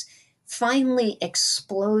within us, finally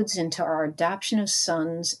explodes into our adoption of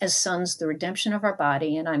sons, as sons, the redemption of our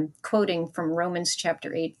body. And I'm quoting from Romans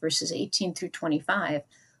chapter 8, verses 18 through 25.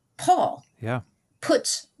 Paul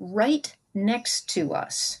puts right next to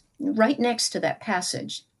us, right next to that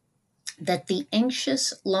passage, that the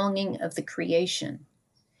anxious longing of the creation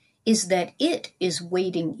is that it is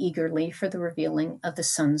waiting eagerly for the revealing of the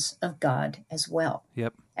sons of God as well.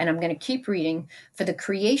 Yep. And I'm going to keep reading. For the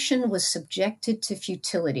creation was subjected to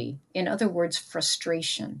futility, in other words,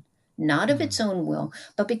 frustration, not of its own will,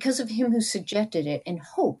 but because of him who subjected it, in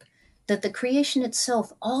hope that the creation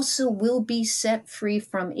itself also will be set free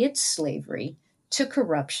from its slavery to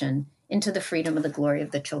corruption into the freedom of the glory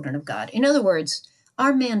of the children of God. In other words,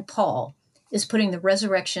 our man Paul is putting the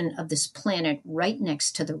resurrection of this planet right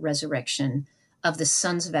next to the resurrection of the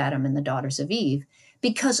sons of Adam and the daughters of Eve,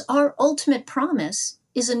 because our ultimate promise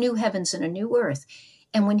is a new heavens and a new earth.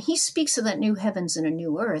 And when he speaks of that new heavens and a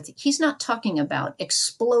new earth, he's not talking about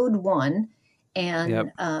explode one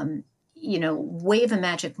and, wave a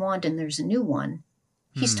magic wand and there's a new one.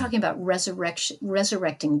 He's talking about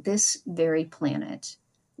resurrecting this very planet,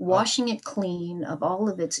 washing it clean of all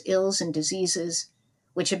of its ills and diseases,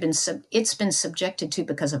 which have been it's been subjected to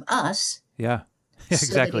because of us. Yeah, so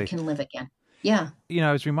exactly. that it can live again. Yeah. You know,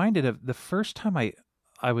 I was reminded of the first time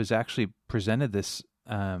I was actually presented this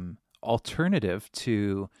alternative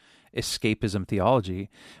to escapism theology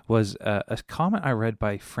was a comment I read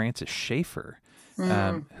by Francis Schaeffer,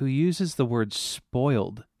 who uses the word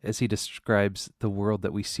spoiled as he describes the world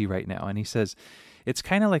that we see right now. And he says, it's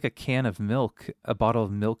kind of like a can of milk, a bottle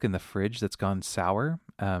of milk in the fridge that's gone sour.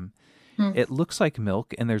 It looks like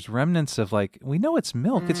milk, and there's remnants of we know it's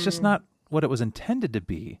milk. It's just not what it was intended to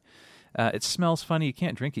be. It smells funny. You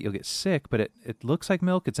can't drink it. You'll get sick, but it looks like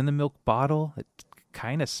milk. It's in the milk bottle. It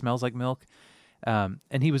kind of smells like milk. And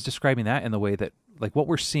he was describing that in the way that, like, what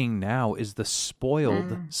we're seeing now is the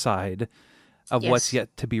spoiled side of what's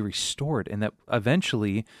yet to be restored, and that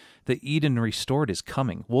eventually the Eden restored is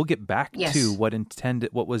coming. We'll get back to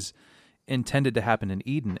what was intended to happen in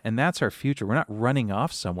Eden, and that's our future. We're not running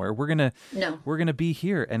off somewhere. We're gonna be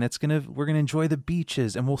here, and we're gonna enjoy the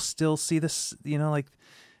beaches, and we'll still see this, like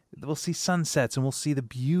we'll see sunsets, and we'll see the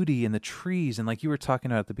beauty in the trees, and like you were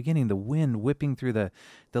talking about at the beginning, the wind whipping through the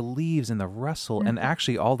leaves and the rustle, and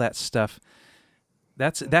actually all that stuff.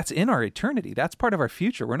 That's in our eternity. That's part of our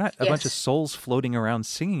future. We're not a bunch of souls floating around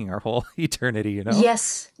singing our whole eternity,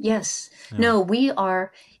 Yes. Yeah. No, we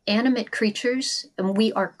are animate creatures, and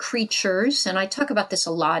we are creatures. And I talk about this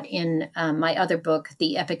a lot in my other book,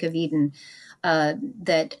 The Epic of Eden,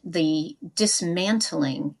 that the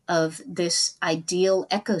dismantling of this ideal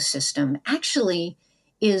ecosystem actually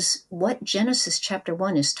is what Genesis chapter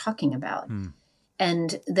 1 is talking about.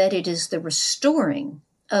 And that it is the restoring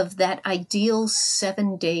of that ideal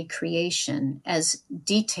 7-day creation as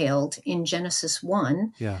detailed in Genesis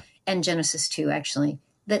 1 and Genesis 2, actually,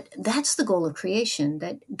 that's the goal of creation,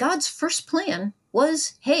 that God's first plan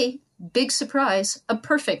was, hey, big surprise, a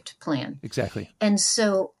perfect plan. Exactly. And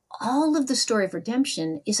so all of the story of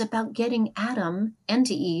redemption is about getting Adam and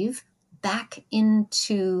Eve back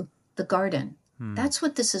into the garden. That's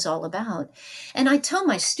what this is all about. And I tell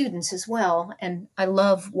my students as well, and I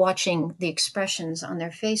love watching the expressions on their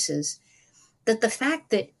faces, that the fact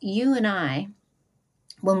that you and I,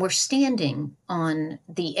 when we're standing on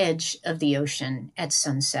the edge of the ocean at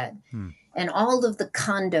sunset, and all of the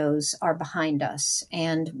condos are behind us,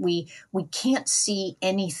 and we can't see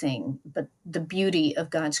anything but the beauty of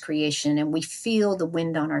God's creation, and we feel the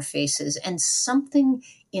wind on our faces, and something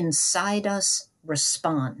inside us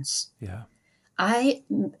responds. Yeah. I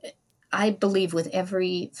believe with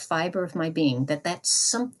every fiber of my being that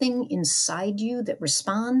something inside you that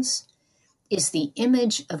responds is the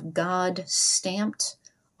image of God stamped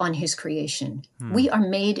on his creation. We are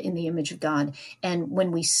made in the image of God. And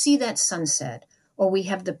when we see that sunset, or we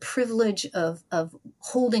have the privilege of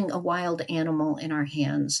holding a wild animal in our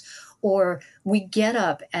hands, or we get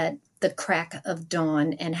up at the crack of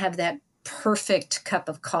dawn and have that perfect cup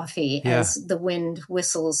of coffee as the wind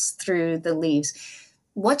whistles through the leaves,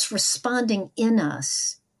 what's responding in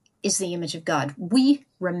us is the image of God. We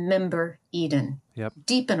remember Eden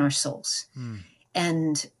deep in our souls,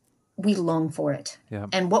 and we long for it.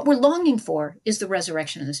 And what we're longing for is the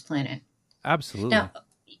resurrection of this planet. Absolutely.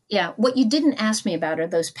 Now, what you didn't ask me about are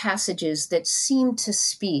those passages that seem to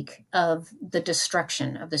speak of the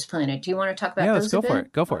destruction of this planet. Do you want to talk about those? Yeah, let's go for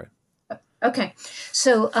it. Go for it. Okay,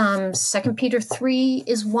 so 2 Peter 3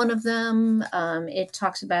 is one of them. It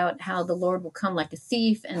talks about how the Lord will come like a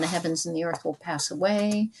thief, and the heavens and the earth will pass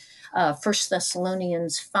away. 1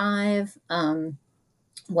 Thessalonians 5,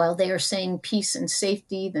 while they are saying peace and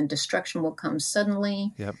safety, then destruction will come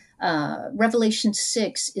suddenly. Revelation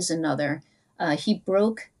 6 is another. He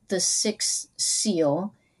broke the sixth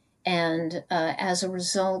seal, and as a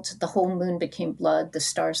result, the whole moon became blood, the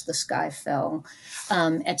stars of the sky fell,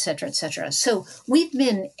 et cetera, et cetera. So we've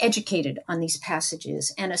been educated on these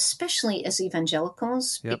passages, and especially as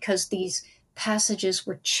evangelicals, because these passages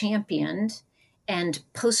were championed, and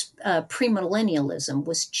premillennialism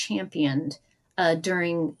was championed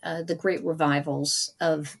during the great revivals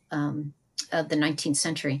of the 19th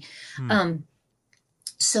century.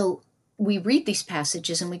 So we read these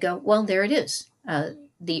passages and we go, well, there it is.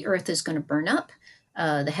 The earth is going to burn up.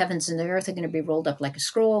 The heavens and the earth are going to be rolled up like a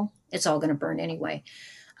scroll. It's all going to burn anyway.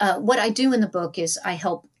 What I do in the book is I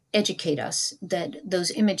help educate us that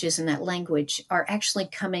those images and that language are actually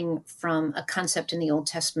coming from a concept in the Old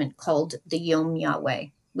Testament called the Yom Yahweh,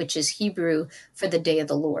 which is Hebrew for the day of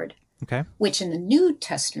the Lord, which in the New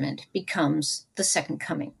Testament becomes the second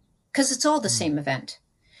coming, because it's all the same event.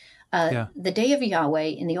 The day of Yahweh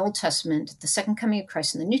in the Old Testament, the second coming of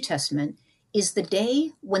Christ in the New Testament, is the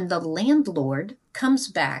day when the landlord comes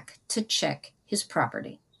back to check his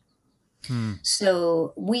property.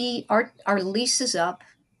 So our lease is up,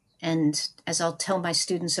 and as I'll tell my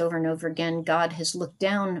students over and over again, God has looked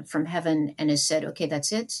down from heaven and has said, okay,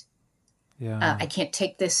 that's it. I can't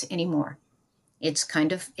take this anymore. It's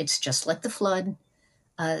just like the flood.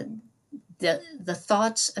 The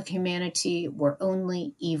thoughts of humanity were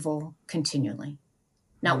only evil continually.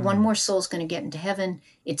 Not one more soul is going to get into heaven.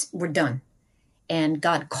 We're done. And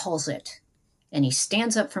God calls it. And he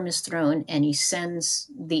stands up from his throne and he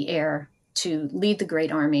sends the heir to lead the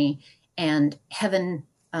great army. And heaven,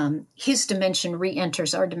 his dimension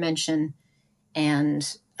re-enters our dimension.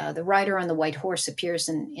 And the rider on the white horse appears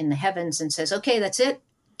in the heavens and says, okay, that's it.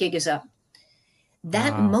 Gig is up.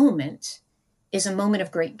 That moment is a moment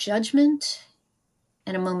of great judgment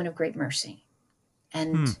and a moment of great mercy.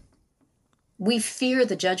 And we fear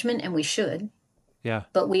the judgment, and we should. Yeah.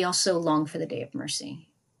 But we also long for the day of mercy,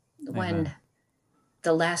 when Amen.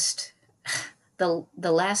 the last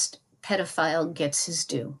pedophile gets his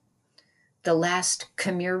due. The last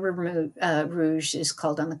Khmer Rouge is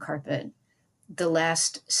called on the carpet. The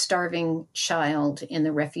last starving child in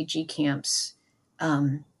the refugee camps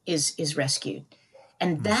is rescued.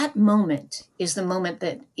 And that moment is the moment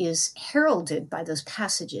that is heralded by those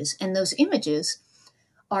passages. And those images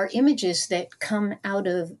are images that come out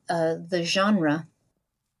of the genre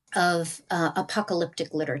of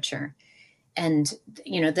apocalyptic literature. And,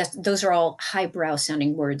 those are all highbrow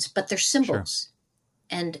sounding words, but they're symbols.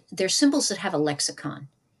 Sure. And they're symbols that have a lexicon.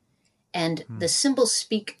 And the symbols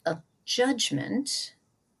speak of judgment.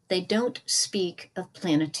 They don't speak of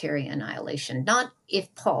planetary annihilation. Not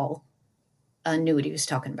if Paul knew what he was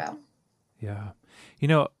talking about. Yeah.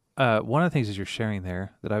 One of the things as you're sharing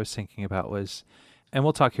there that I was thinking about was, and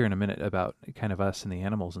we'll talk here in a minute about kind of us and the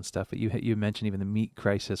animals and stuff, but you mentioned even the meat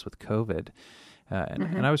crisis with COVID.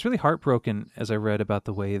 And I was really heartbroken as I read about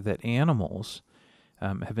the way that animals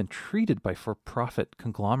have been treated by for-profit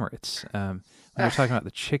conglomerates. When we're talking about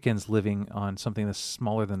the chickens living on something that's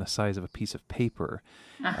smaller than the size of a piece of paper.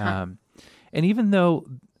 And even though,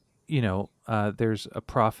 there's a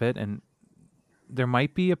profit and there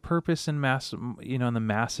might be a purpose in mass, in the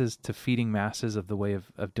masses, to feeding masses of the way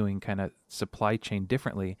of doing kind of supply chain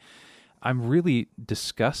differently, I'm really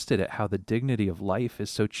disgusted at how the dignity of life is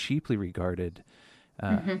so cheaply regarded,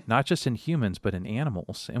 not just in humans, but in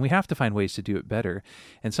animals. And we have to find ways to do it better.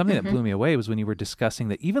 And something that blew me away was when you were discussing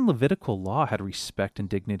that even Levitical law had respect and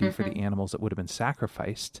dignity for the animals that would have been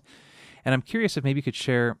sacrificed. And I'm curious if maybe you could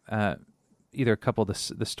share either a couple of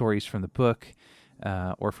the stories from the book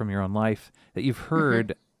or from your own life that you've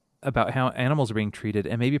heard about how animals are being treated,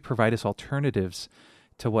 and maybe provide us alternatives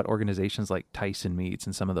to what organizations like Tyson Meats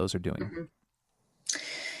and some of those are doing.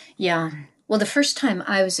 Yeah. Well, the first time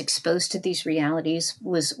I was exposed to these realities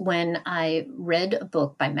was when I read a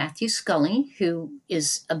book by Matthew Scully, who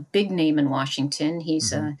is a big name in Washington.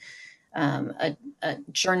 He's a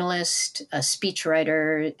journalist, a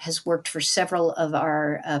speechwriter, has worked for several of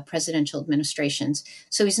our presidential administrations.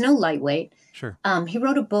 So he's no lightweight. Sure. He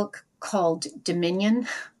wrote a book called Dominion,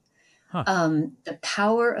 The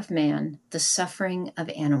Power of Man, the Suffering of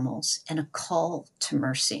Animals, and a Call to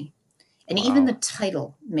Mercy. And even the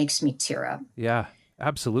title makes me tear up. Yeah,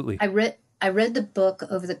 absolutely. I read the book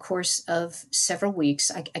over the course of several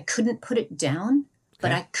weeks. I couldn't put it down,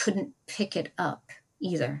 but I couldn't pick it up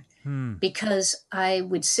either. Because I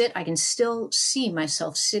would I can still see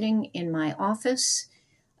myself sitting in my office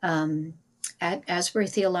at Asbury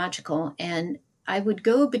Theological, and I would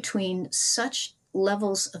go between such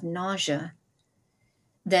levels of nausea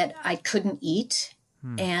that I couldn't eat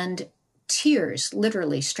and tears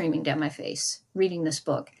literally streaming down my face reading this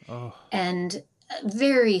book. And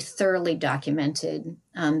very thoroughly documented.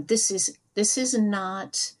 This is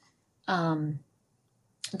not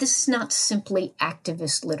simply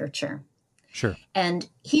activist literature. Sure. And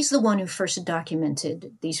he's the one who first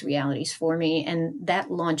documented these realities for me, and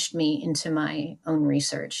that launched me into my own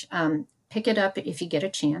research. Pick it up if you get a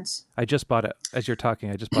chance. I just bought it. As you're talking,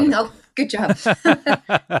 I just bought it. Oh, good job.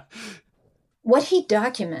 What he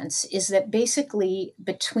documents is that basically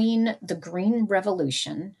between the Green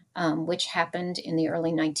Revolution, which happened in the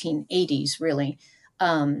early 1980s, really,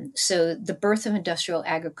 so the birth of industrial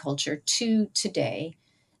agriculture to today,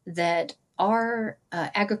 that our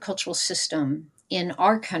agricultural system in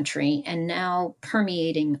our country and now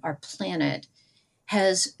permeating our planet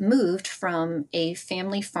has moved from a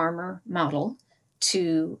family farmer model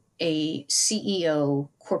to a CEO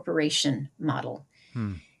corporation model.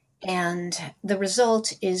 And the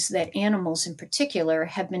result is that animals in particular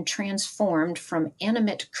have been transformed from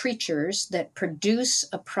animate creatures that produce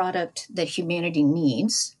a product that humanity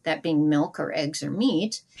needs, that being milk or eggs or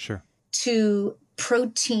meat, Sure. to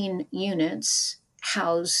protein units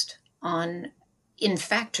housed in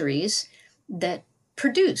factories that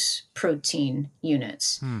produce protein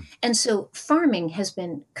units. And so farming has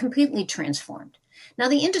been completely transformed. Now,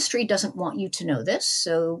 the industry doesn't want you to know this.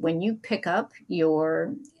 So when you pick up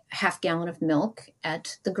your half gallon of milk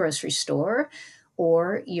at the grocery store,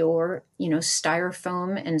 or your,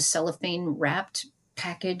 styrofoam and cellophane wrapped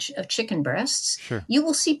package of chicken breasts, Sure. you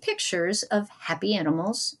will see pictures of happy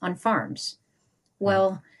animals on farms.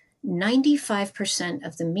 Well, 95%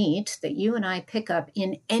 of the meat that you and I pick up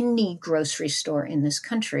in any grocery store in this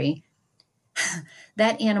country,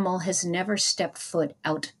 that animal has never stepped foot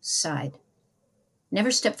outside.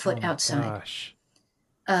 Never stepped foot outside. Gosh.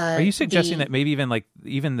 Are you suggesting that maybe even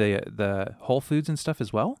the Whole Foods and stuff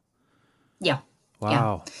as well? Yeah.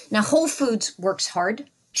 Wow. Yeah. Now, Whole Foods works hard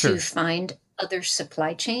Sure. to find other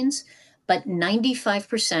supply chains, but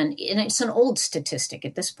 95%, and it's an old statistic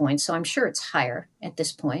at this point, so I'm sure it's higher at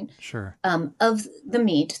this point, Sure. of the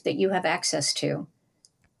meat that you have access to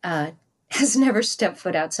has never stepped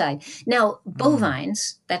foot outside. Now,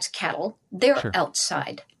 bovines, that's cattle, they're Sure.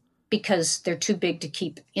 outside because they're too big to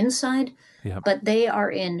keep inside, Yep. but they are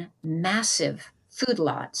in massive food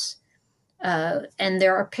lots. And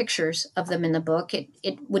there are pictures of them in the book. It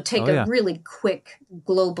would take Oh, yeah. a really quick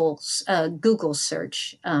global Google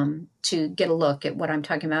search to get a look at what I'm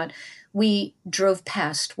talking about. We drove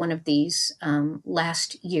past one of these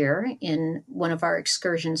last year in one of our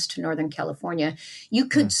excursions to Northern California. You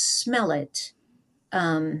could smell it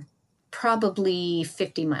probably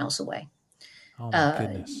 50 miles away. Oh my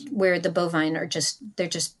goodness. Where the bovine they're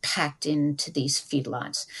just packed into these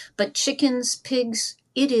feedlots. But chickens, pigs,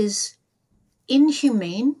 it is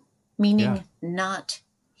inhumane, meaning not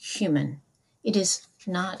human. It is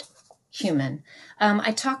not human.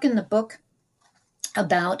 I talk in the book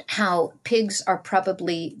about how pigs are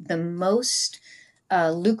probably the most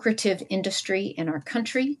lucrative industry in our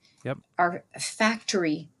country. Yep. Our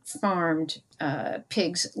factory farmed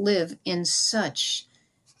pigs live in such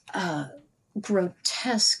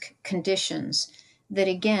grotesque conditions that,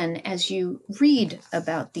 again, as you read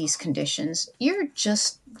about these conditions, you're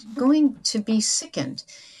just going to be sickened.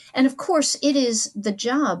 And of course, it is the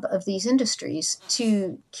job of these industries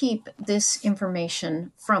to keep this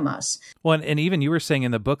information from us. Well, and even you were saying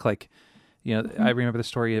in the book, I remember the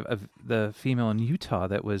story of the female in Utah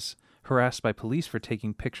that was harassed by police for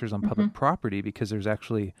taking pictures on public property because there's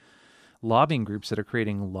actually lobbying groups that are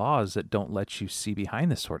creating laws that don't let you see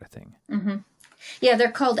behind this sort of thing. Mm-hmm. Yeah,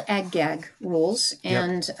 they're called ag-gag rules,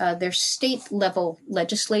 and they're state-level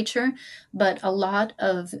legislature, but a lot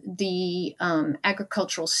of the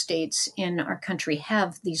agricultural states in our country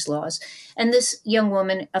have these laws. And this young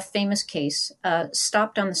woman, a famous case,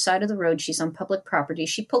 stopped on the side of the road. She's on public property.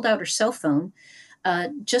 She pulled out her cell phone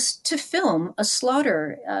just to film a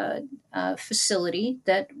slaughter facility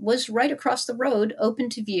that was right across the road, open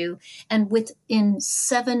to view, and within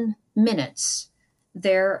 7 minutes,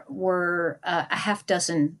 there were a half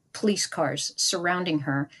dozen police cars surrounding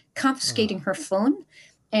her, confiscating her phone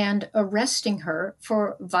and arresting her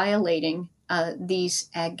for violating these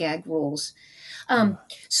ag-gag rules.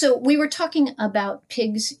 So we were talking about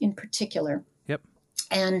pigs in particular. Yep.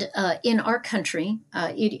 And in our country,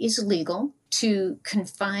 it is legal to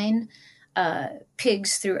confine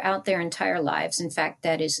pigs throughout their entire lives. In fact,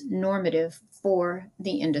 that is normative for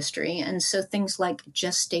the industry. And so things like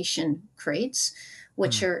gestation crates,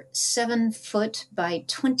 which are 7 foot by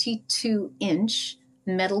 22 inch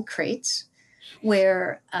metal crates,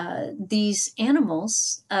 where these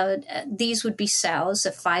animals, these would be sows,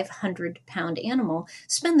 a 500-pound animal,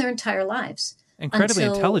 spend their entire lives. Incredibly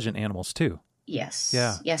intelligent animals too. Yes.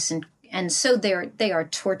 Yeah. Yes. And so they are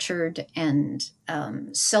tortured and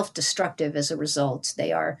self-destructive as a result.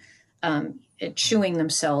 They are chewing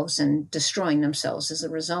themselves and destroying themselves as a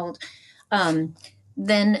result.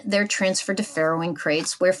 Then they're transferred to farrowing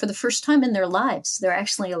crates where for the first time in their lives, they're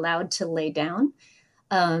actually allowed to lay down.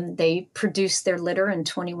 They produce their litter, and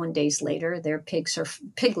 21 days later, their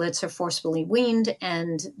piglets are forcibly weaned,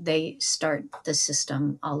 and they start the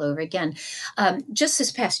system all over again. Just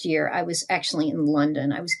this past year, I was actually in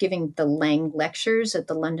London. I was giving the Lang lectures at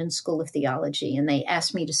the London School of Theology, and they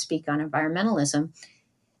asked me to speak on environmentalism.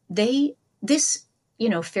 This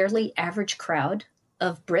fairly average crowd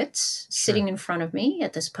of Brits sitting in front of me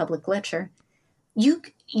at this public lecture, you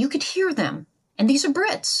could hear them, and these are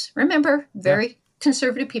Brits. Remember, very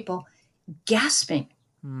conservative people gasping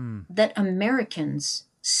that Americans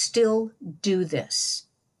still do this.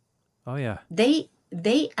 Oh yeah. They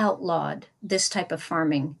outlawed this type of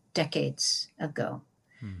farming decades ago.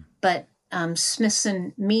 But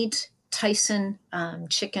Smithson meat, Tyson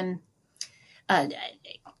chicken,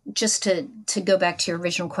 just to go back to your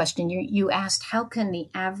original question, you asked how can the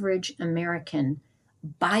average American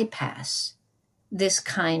bypass this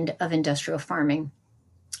kind of industrial farming?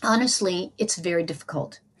 Honestly, it's very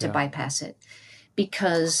difficult to bypass it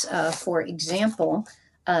because, for example,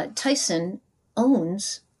 Tyson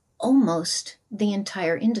owns almost the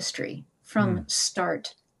entire industry from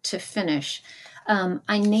start to finish.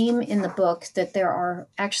 I name in the book that there are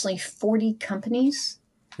actually 40 companies,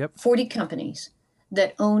 40 companies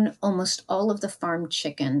that own almost all of the farmed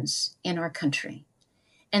chickens in our country.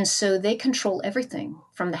 And so they control everything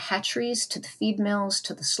from the hatcheries to the feed mills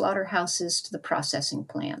to the slaughterhouses to the processing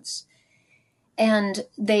plants. And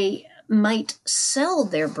they might sell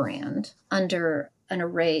their brand under an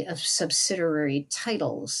array of subsidiary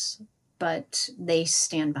titles, but they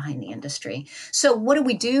stand behind the industry. So what do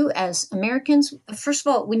we do as Americans? First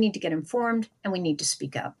of all, we need to get informed and we need to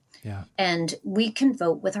speak up. Yeah. And we can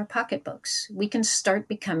vote with our pocketbooks. We can start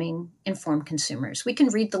becoming informed consumers. We can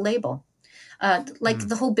read the label.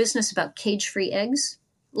 The whole business about cage-free eggs.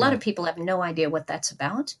 A lot of people have no idea what that's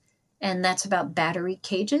about. And that's about battery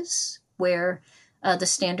cages, where the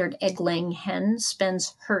standard egg-laying hen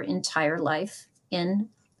spends her entire life in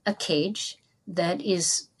a cage that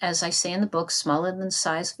is, as I say in the book, smaller than the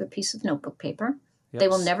size of a piece of notebook paper. Yep. They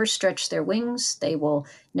will never stretch their wings. They will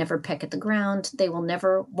never peck at the ground. They will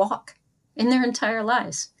never walk in their entire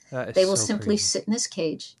lives. They will simply sit in this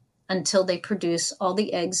cage until they produce all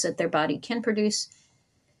the eggs that their body can produce.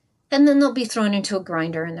 And then they'll be thrown into a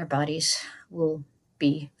grinder and their bodies will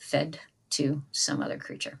be fed to some other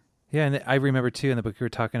creature. Yeah, and I remember too in the book you were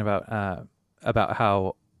talking about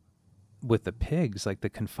how with the pigs, like the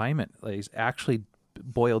confinement is actually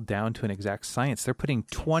boiled down to an exact science. They're putting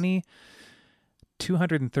 20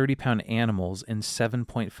 230-pound animals in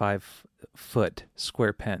 7.5-foot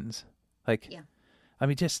square pens. I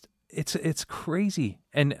mean, just it's crazy.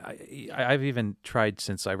 And I've even tried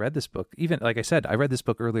since I read this book. Even like I said, I read this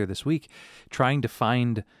book earlier this week, trying to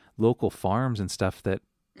find local farms and stuff that.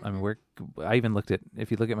 I mean, I even looked at,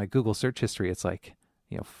 if you look at my Google search history, it's like,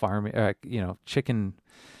 farm, chicken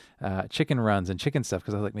runs and chicken stuff.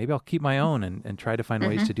 Cause I was like, maybe I'll keep my own and try to find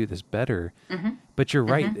ways to do this better. But you're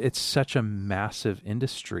right. It's such a massive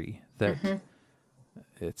industry that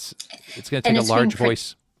it's going to take a large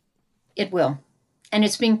voice. It will. And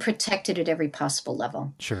it's being protected at every possible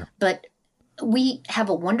level. Sure. But we have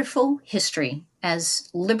a wonderful history as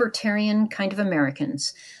libertarian kind of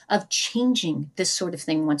Americans of changing this sort of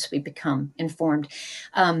thing once we become informed.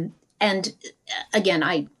 And again,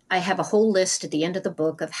 I have a whole list at the end of the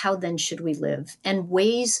book of how then should we live and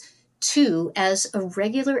ways to, as a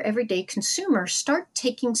regular everyday consumer, start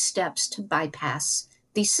taking steps to bypass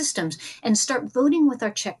these systems and start voting with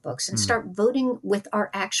our checkbooks and start voting with our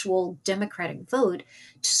actual democratic vote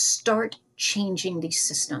to start changing these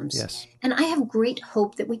systems. Yes. And I have great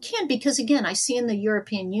hope that we can, because again, I see in the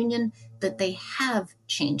European Union that they have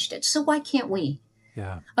changed it. So why can't we?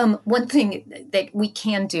 Yeah. One thing that we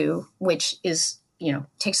can do, which is,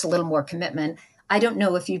 takes a little more commitment. I don't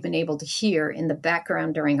know if you've been able to hear in the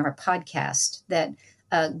background during our podcast that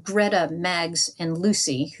Greta, Mags, and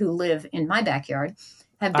Lucy, who live in my backyard,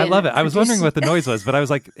 I love it. I was wondering what the noise was, but I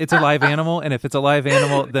was like, it's a live animal. And if it's a live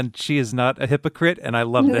animal, then she is not a hypocrite. And I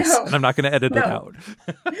love this. And I'm not going to edit it out.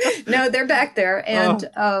 No, they're back there. And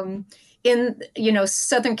in,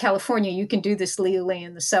 Southern California, you can do this legally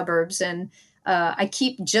in the suburbs. And I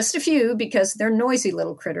keep just a few because they're noisy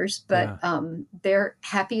little critters, but they're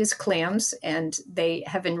happy as clams and they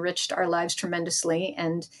have enriched our lives tremendously.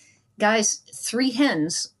 And guys, 3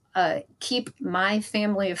 hens keep my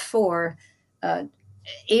family of 4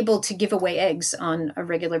 able to give away eggs on a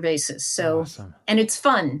regular basis. So, awesome. And it's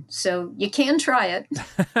fun. So you can try it.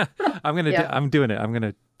 I'm doing it. I'm going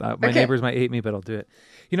to, my neighbors might hate me, but I'll do it.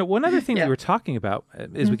 One other thing that you were talking about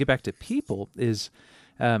as we get back to people is,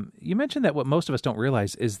 you mentioned that what most of us don't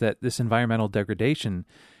realize is that this environmental degradation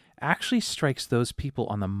actually strikes those people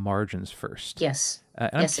on the margins first. Yes.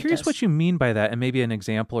 And I'm curious what you mean by that, and maybe an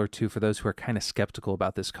example or two for those who are kind of skeptical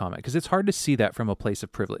about this comment, because it's hard to see that from a place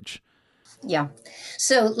of privilege. Yeah.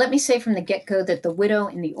 So let me say from the get-go that the widow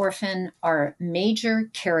and the orphan are major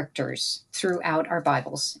characters throughout our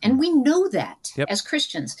Bibles. And we know that as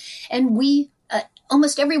Christians. And we,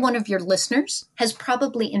 almost every one of your listeners has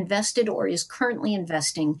probably invested or is currently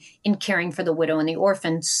investing in caring for the widow and the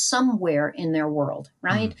orphan somewhere in their world,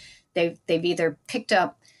 right? They've either picked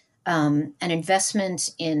up an investment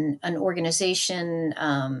in an organization,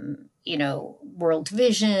 World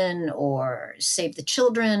Vision or Save the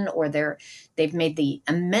Children, or they've made the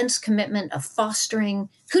immense commitment of fostering.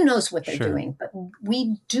 Who knows what they're doing, but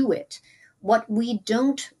we do it. What we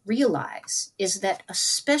don't realize is that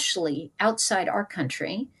especially outside our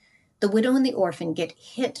country, the widow and the orphan get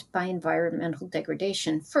hit by environmental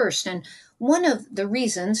degradation first. And one of the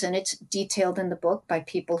reasons, and it's detailed in the book by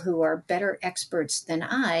people who are better experts than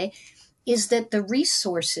I, is that the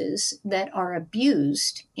resources that are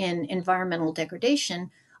abused in environmental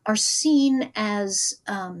degradation are seen as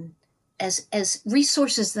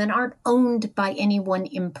resources that aren't owned by anyone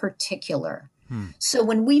in particular. So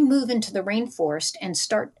when we move into the rainforest and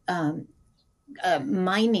start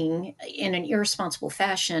mining in an irresponsible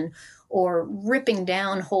fashion or ripping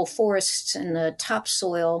down whole forests and the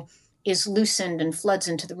topsoil is loosened and floods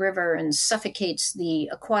into the river and suffocates the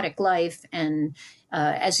aquatic life. And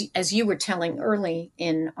as you were telling early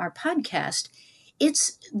in our podcast,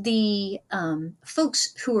 it's the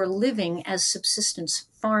folks who are living as subsistence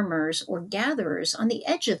farmers or gatherers on the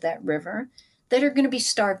edge of that river that are going to be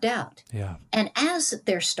starved out. Yeah. And as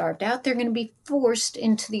they're starved out, they're going to be forced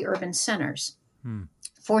into the urban centers.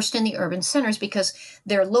 Forced in the urban centers because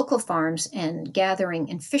their local farms and gathering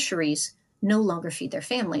and fisheries no longer feed their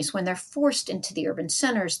families. When they're forced into the urban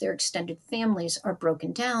centers, their extended families are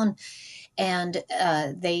broken down, and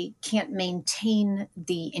they can't maintain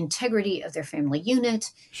the integrity of their family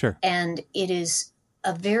unit. Sure. And it is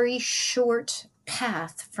a very short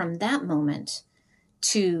path from that moment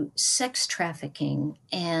to sex trafficking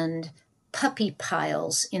and puppy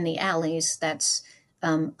piles in the alleys. That's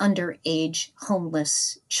underage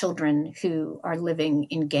homeless children who are living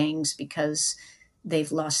in gangs because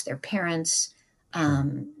they've lost their parents,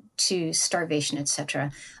 to starvation,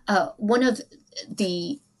 etc. One of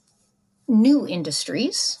the new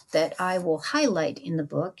industries that I will highlight in the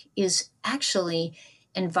book is actually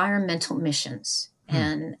environmental missions.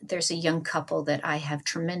 And there's a young couple that I have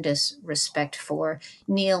tremendous respect for,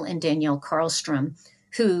 Neil and Danielle Karlstrom,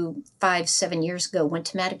 who 5-7 years ago went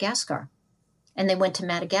to Madagascar. And they went to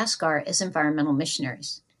Madagascar as environmental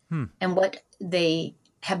missionaries. And what they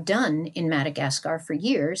have done in Madagascar for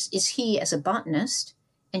years is he as a botanist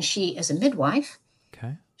and she as a midwife,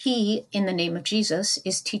 he, in the name of Jesus,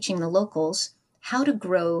 is teaching the locals how to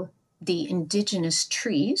grow the indigenous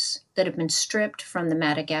trees that have been stripped from the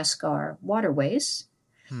Madagascar waterways.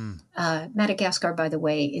 Madagascar, by the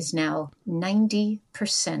way, is now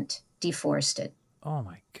 90% deforested. Oh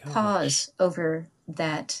my God. Pause over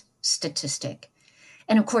that statistic.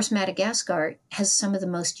 And of course, Madagascar has some of the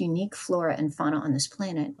most unique flora and fauna on this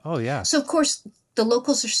planet. Oh, yeah. So, of course, the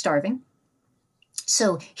locals are starving.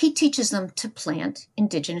 So he teaches them to plant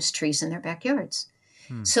indigenous trees in their backyards.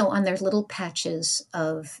 So on their little patches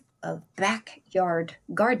of backyard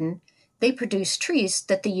garden, they produce trees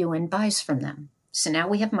that the UN buys from them. So now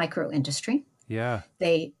we have micro industry. Yeah.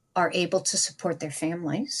 They are able to support their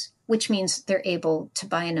families, which means they're able to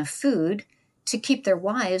buy enough food to keep their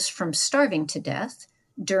wives from starving to death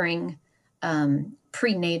during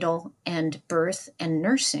prenatal and birth and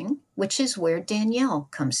nursing, which is where Danielle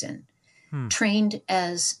comes in. Trained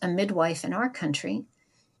as a midwife in our country,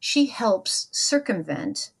 she helps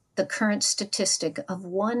circumvent the current statistic of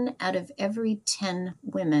 1 out of every 10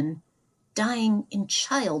 women dying in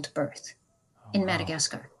childbirth in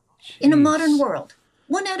Madagascar. Jeez. In a modern world.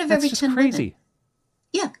 1 out of every 10 crazy.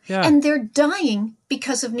 women. Yeah. And they're dying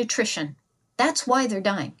because of nutrition. That's why they're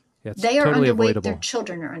dying. Yeah, they are totally underweight. avoidable. Their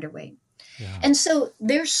children are underweight. Yeah. And so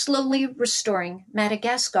they're slowly restoring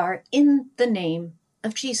Madagascar in the name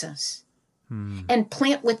of Jesus. And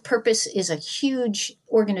Plant with Purpose is a huge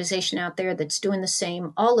organization out there that's doing the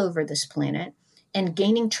same all over this planet and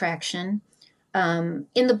gaining traction. In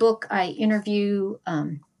the book, I interview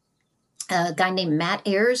a guy named Matt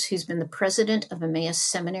Ayers, who's been the president of Emmaus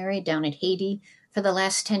Seminary down at Haiti for the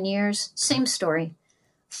last 10 years. Same story.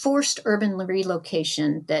 Forced urban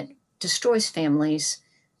relocation that destroys families,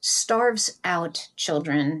 starves out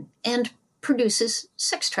children, and produces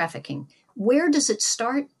sex trafficking. Where does it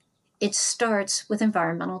start? It starts with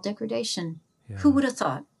environmental degradation. Yeah. Who would have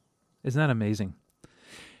thought? Isn't that amazing?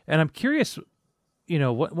 And I'm curious,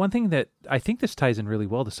 one thing that I think this ties in really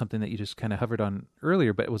well to something that you just kind of hovered on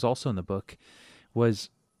earlier, but it was also in the book, was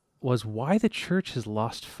why the church has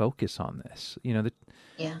lost focus on this.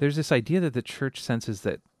 There's this idea that the church senses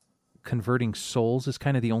that converting souls is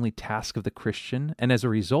kind of the only task of the Christian, and as a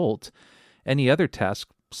result, any other task,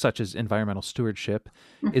 such as environmental stewardship,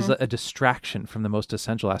 is a distraction from the most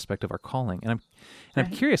essential aspect of our calling. And I'm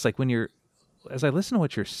curious, like as I listen to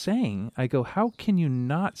what you're saying, I go, how can you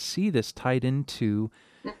not see this tied into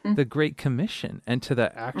the Great Commission and to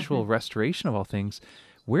the actual restoration of all things?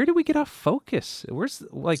 Where do we get off focus? Where's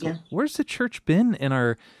the church been in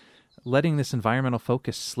our letting this environmental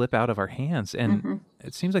focus slip out of our hands? And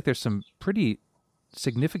it seems like there's some pretty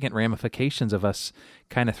significant ramifications of us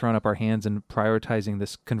kind of throwing up our hands and prioritizing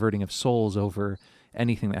this converting of souls over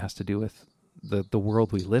anything that has to do with the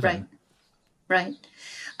world we live in. Right.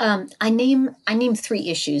 I name 3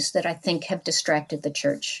 issues that I think have distracted the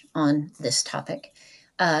church on this topic.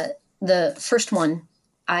 The first one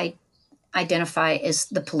I identify as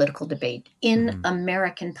the political debate in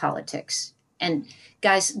American politics. And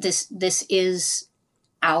guys, this is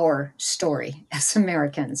our story as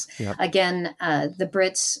Americans. Yep. Again, the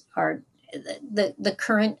Brits are the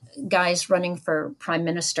current guys running for prime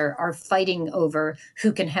minister are fighting over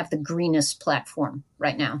who can have the greenest platform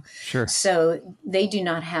right now. Sure. So they do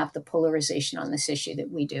not have the polarization on this issue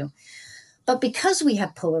that we do. But because we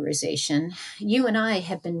have polarization, you and I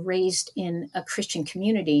have been raised in a Christian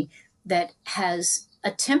community that has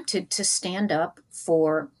attempted to stand up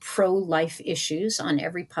for pro-life issues on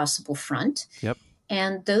every possible front. Yep.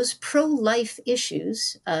 And those pro-life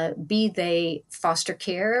issues, be they foster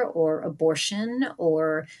care or abortion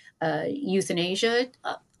or euthanasia,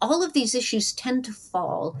 all of these issues tend to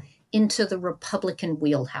fall into the Republican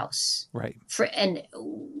wheelhouse. Right. And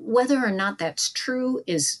whether or not that's true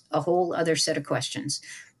is a whole other set of questions.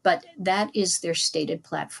 But that is their stated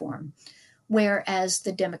platform. Whereas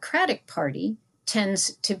the Democratic Party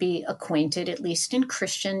tends to be acquainted, at least in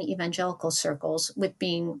Christian evangelical circles, with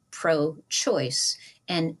being pro-choice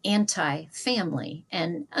and anti-family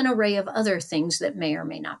and an array of other things that may or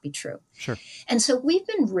may not be true. Sure. And so we've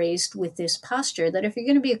been raised with this posture that if you're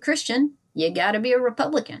going to be a Christian, you got to be a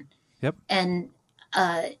Republican. Yep. And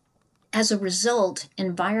as a result,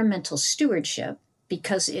 environmental stewardship,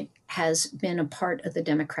 because it has been a part of the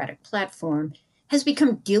Democratic platform, has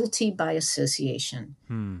become guilty by association.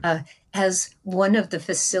 As one of the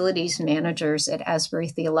facilities managers at Asbury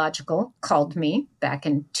Theological called me back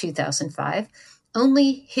in 2005,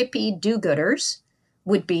 only hippie do-gooders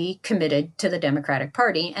would be committed to the Democratic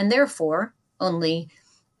Party, and therefore only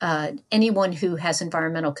anyone who has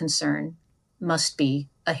environmental concern must be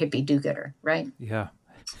a hippie do-gooder, right? Yeah.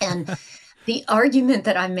 And the argument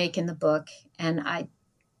that I make in the book, and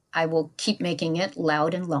I will keep making it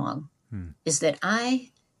loud and long, is that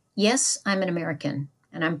yes, I'm an American,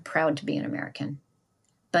 and I'm proud to be an American,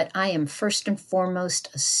 but I am first and foremost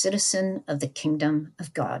a citizen of the kingdom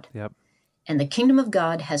of God. Yep. And the kingdom of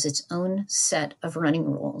God has its own set of running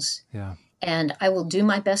rules. Yeah. And I will do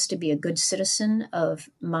my best to be a good citizen of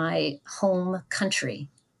my home country.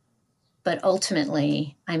 But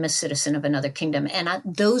ultimately, I'm a citizen of another kingdom. And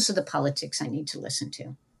those are the politics I need to listen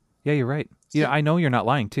to. Yeah, you're right. Yeah, I know you're not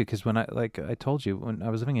lying too, because when I told you, when I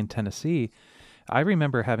was living in Tennessee, I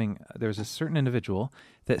remember there was a certain individual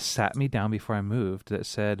that sat me down before I moved that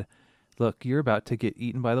said, look, you're about to get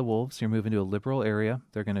eaten by the wolves. You're moving to a liberal area.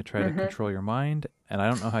 They're going to try to control your mind. And I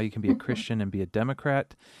don't know how you can be a Christian and be a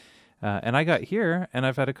Democrat. And I got here, and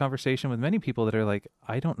I've had a conversation with many people that are like,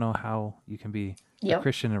 I don't know how you can be a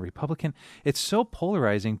Christian and a Republican. It's so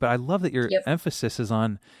polarizing, but I love that your emphasis is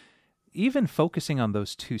on even focusing on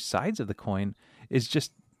those two sides of the coin is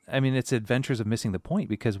just, I mean, it's adventures of missing the point,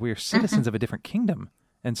 because we're citizens of a different kingdom.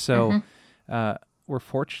 And so we're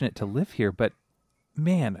fortunate to live here, but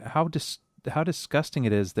man, how disgusting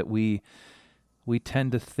it is that we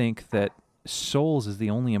tend to think that souls is the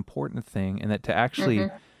only important thing, and that to actually,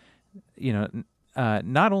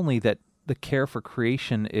 not only that the care for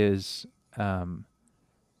creation is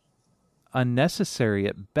unnecessary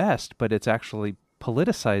at best, but it's actually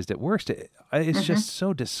politicized at worst. It's just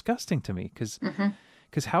so disgusting to me, because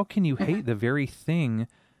how can you hate the very thing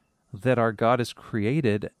that our God has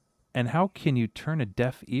created? And how can you turn a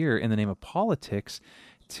deaf ear in the name of politics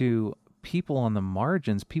to people on the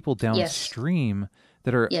margins, people downstream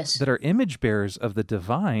that are image bearers of the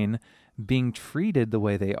divine, being treated the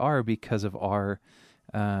way they are because of our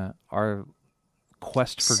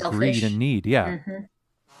quest for greed and need? Yeah.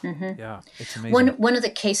 Yeah, it's amazing. One of the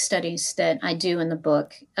case studies that I do in the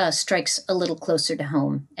book strikes a little closer to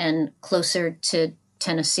home and closer to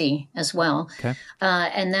Tennessee as well. Okay.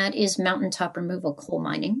 And that is mountaintop removal coal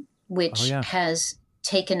mining, which has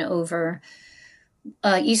taken over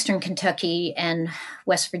eastern Kentucky and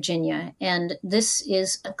West Virginia. And this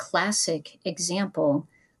is a classic example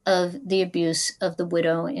of the abuse of the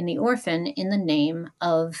widow and the orphan in the name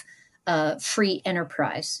of free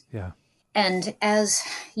enterprise. Yeah. And as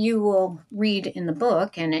you will read in the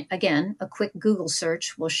book, and again, a quick Google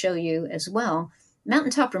search will show you as well,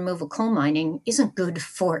 mountaintop removal coal mining isn't good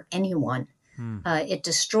for anyone. It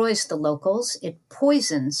destroys the locals. It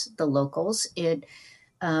poisons the locals. It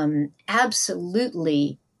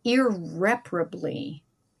absolutely, irreparably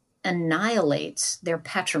annihilates their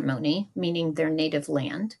patrimony, meaning their native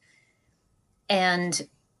land, and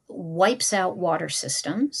wipes out water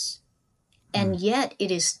systems. And yet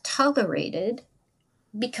it is tolerated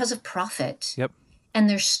because of profit. Yep. And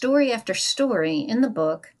there's story after story in the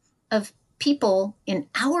book of people in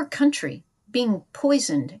our country being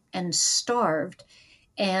poisoned and starved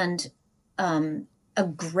and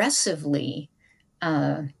aggressively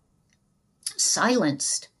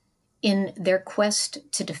silenced in their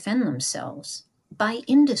quest to defend themselves by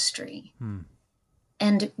industry.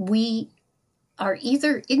 And we are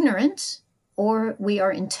either ignorant or we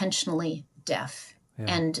are intentionally deaf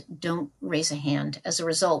and don't raise a hand as a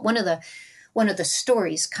result. One of the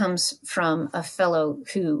stories comes from a fellow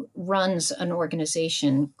who runs an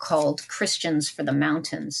organization called Christians for the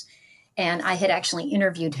Mountains. And I had actually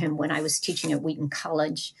interviewed him when I was teaching at Wheaton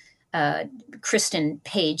College. Kristen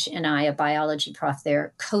Page and I, a biology prof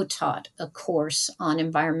there, co-taught a course on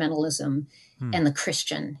environmentalism and the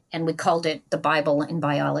Christian, and we called it The Bible in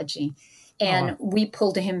Biology. And we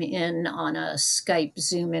pulled him in on a Skype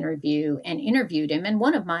Zoom interview and interviewed him. And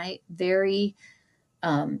one of my very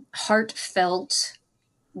heartfelt,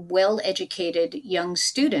 well-educated young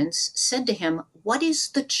students said to him, "What is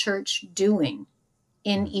the church doing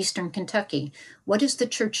in Eastern Kentucky? What is the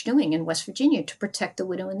church doing in West Virginia to protect the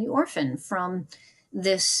widow and the orphan from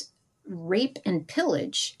this rape and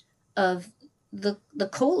pillage of the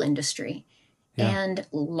coal industry?" And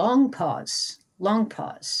long pause.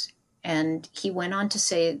 And he went on to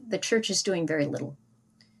say, the church is doing very little.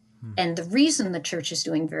 And the reason the church is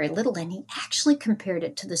doing very little, and he actually compared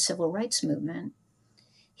it to the civil rights movement.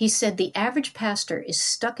 He said the average pastor is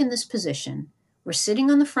stuck in this position where sitting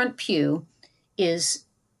on the front pew is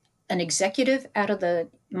an executive out of the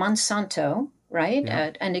Monsanto, right?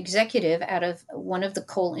 An executive out of one of the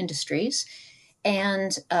coal industries,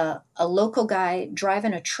 and a local guy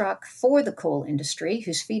driving a truck for the coal industry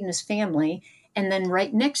who's feeding his family. And then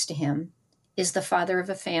right next to him is the father of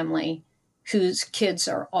a family whose kids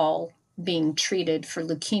are all being treated for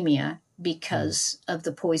leukemia because of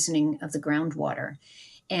the poisoning of the groundwater.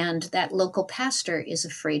 And that local pastor is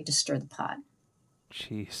afraid to stir the pot.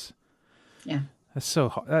 Jeez. Yeah. That's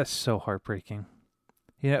so heartbreaking.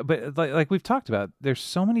 Yeah, but like we've talked about, there's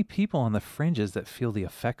so many people on the fringes that feel the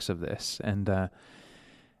effects of this. And,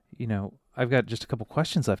 I've got just a couple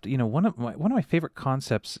questions left. One of my favorite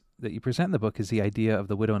concepts that you present in the book is the idea of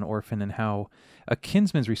the widow and orphan, and how a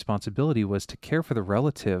kinsman's responsibility was to care for the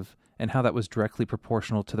relative, and how that was directly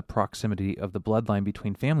proportional to the proximity of the bloodline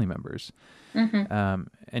between family members.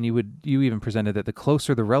 And you even presented that the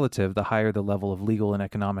closer the relative, the higher the level of legal and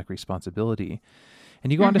economic responsibility.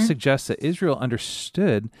 And you go on to suggest that Israel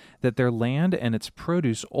understood that their land and its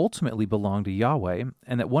produce ultimately belonged to Yahweh,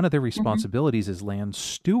 and that one of their responsibilities as land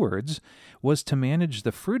stewards was to manage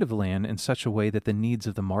the fruit of the land in such a way that the needs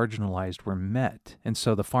of the marginalized were met. And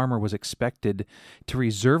so the farmer was expected to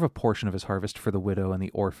reserve a portion of his harvest for the widow and the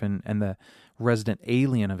orphan and the resident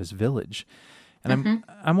alien of his village. And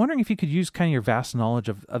I'm wondering if you could use kind of your vast knowledge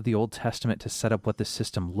of the Old Testament to set up what this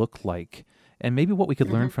system looked like, and maybe what we could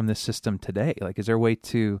learn from this system today. Like, is there a way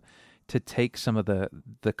to take some of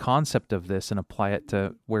the concept of this and apply it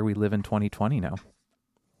to where we live in 2020 now?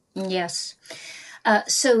 Yes.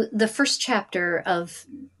 So the first chapter of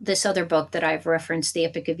this other book that I've referenced, The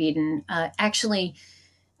Epic of Eden, actually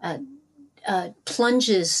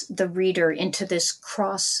plunges the reader into this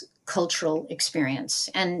cross-cultural experience.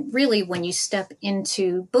 And really, when you step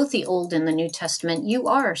into both the Old and the New Testament, you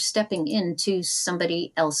are stepping into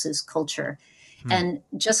somebody else's culture. And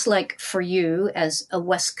just like for you as a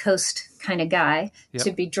West Coast kind of guy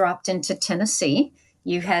to be dropped into Tennessee,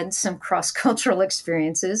 you had some cross-cultural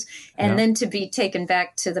experiences. And then to be taken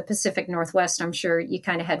back to the Pacific Northwest, I'm sure you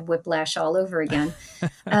kind of had whiplash all over again.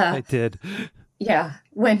 I did. Yeah.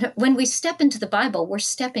 When we step into the Bible, we're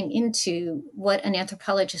stepping into what an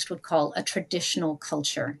anthropologist would call a traditional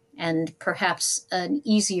culture. And perhaps an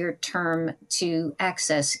easier term to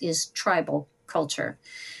access is tribal culture.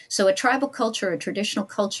 So a tribal culture, a traditional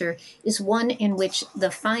culture, is one in which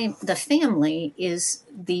the family is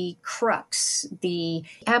the crux, the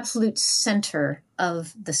absolute center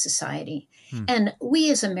of the society. And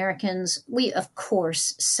we as Americans, we of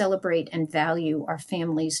course celebrate and value our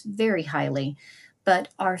families very highly, but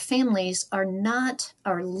our families are not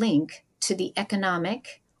our link to the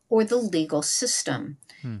economic or the legal system.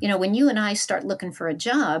 When you and I start looking for a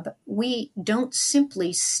job, we don't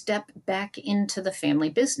simply step back into the family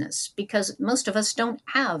business, because most of us don't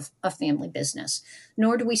have a family business,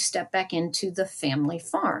 nor do we step back into the family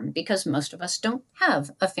farm, because most of us don't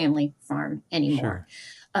have a family farm anymore.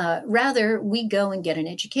 Rather, we go and get an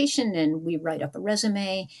education, and we write up a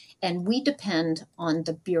resume, and we depend on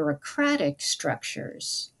the bureaucratic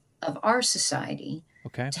structures of our society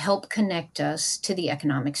to help connect us to the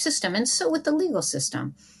economic system. And so with the legal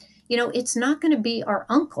system, it's not going to be our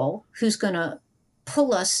uncle who's going to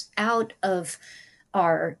pull us out of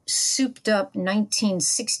our souped up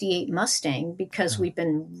 1968 Mustang because we've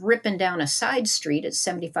been ripping down a side street at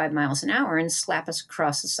 75 miles an hour and slap us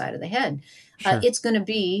across the side of the head. It's going to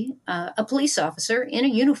be a police officer in a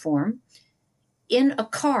uniform in a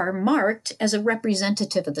car marked as a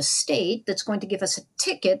representative of the state that's going to give us a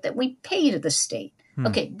ticket that we pay to the state.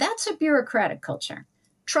 Okay, that's a bureaucratic culture.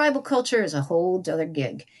 Tribal culture is a whole other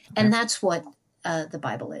gig. And that's what the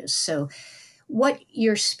Bible is. So what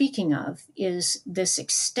you're speaking of is this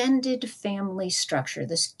extended family structure,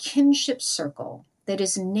 this kinship circle that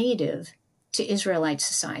is native to Israelite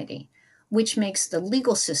society, which makes the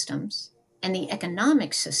legal systems and the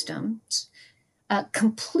economic systems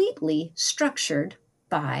completely structured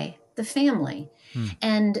by the family.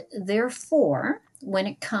 And therefore, when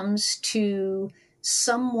it comes to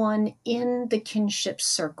someone in the kinship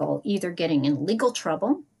circle either getting in legal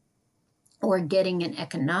trouble or getting in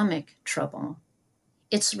economic trouble,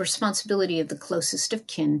 it's the responsibility of the closest of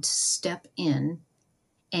kin to step in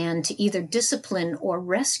and to either discipline or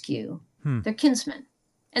rescue their kinsmen.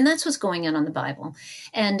 And that's what's going on in the Bible.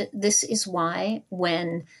 And this is why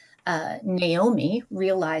when Naomi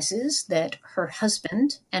realizes that her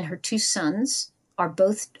husband and her 2 sons are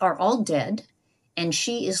all dead, and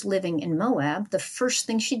she is living in Moab, the first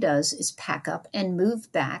thing she does is pack up and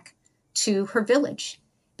move back to her village.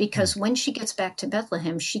 Because when she gets back to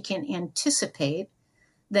Bethlehem, she can anticipate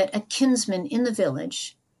that a kinsman in the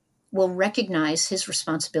village will recognize his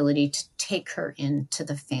responsibility to take her into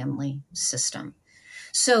the family system.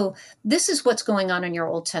 So this is what's going on in your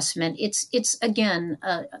Old Testament. It's again,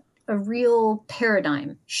 a real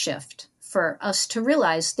paradigm shift for us to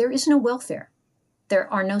realize there is no welfare.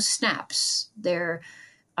 There are no SNAPs. There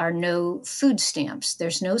are no food stamps.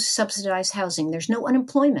 There's no subsidized housing. There's no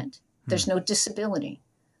unemployment. There's no disability.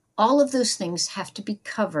 All of those things have to be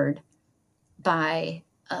covered by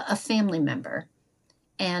a family member.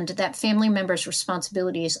 And that family member's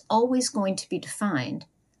responsibility is always going to be defined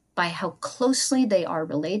by how closely they are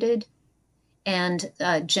related. And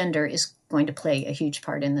gender is going to play a huge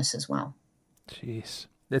part in this as well. Jeez.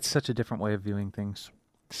 It's such a different way of viewing things.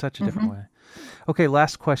 Such a different way. Okay,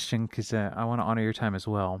 last question, because I want to honor your time as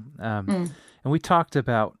well. And we talked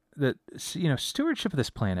about that, stewardship of this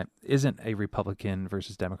planet isn't a Republican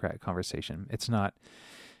versus Democrat conversation. It's not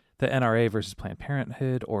the NRA versus Planned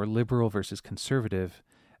Parenthood or liberal versus conservative.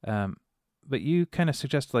 But you kind of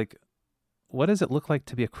suggest, what does it look like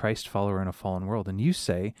to be a Christ follower in a fallen world? And you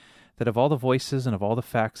say that of all the voices and of all the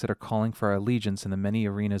facts that are calling for our allegiance in the many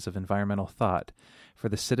arenas of environmental thought, for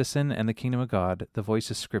the citizen and the kingdom of God, the voice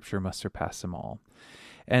of Scripture must surpass them all.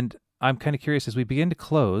 And I'm kind of curious, as we begin to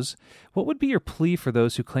close, what would be your plea for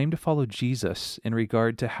those who claim to follow Jesus in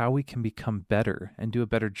regard to how we can become better and do a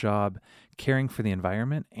better job caring for the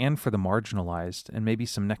environment and for the marginalized, and maybe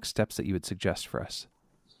some next steps that you would suggest for us?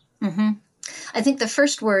 I think the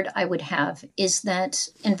first word I would have is that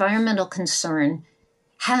environmental concern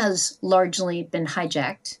has largely been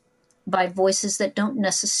hijacked by voices that don't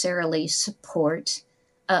necessarily support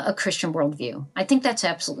a Christian worldview. I think that's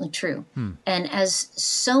absolutely true. And as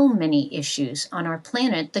so many issues on our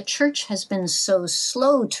planet, the church has been so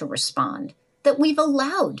slow to respond that we've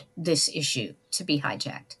allowed this issue to be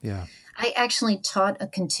hijacked. Yeah. I actually taught a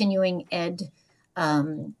continuing ed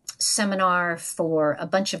seminar for a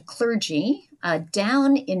bunch of clergy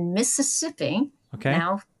down in Mississippi. Okay.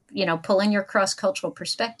 Now, pull in your cross-cultural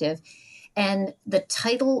perspective. And the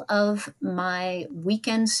title of my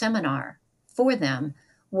weekend seminar for them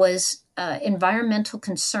was Environmental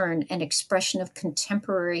Concern and Expression of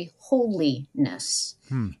Contemporary Holiness.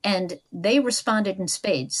 And they responded in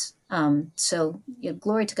spades. So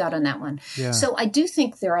glory to God on that one. Yeah. So I do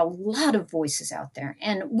think there are a lot of voices out there,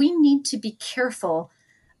 and we need to be careful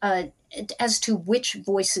as to which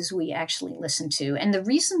voices we actually listen to. And the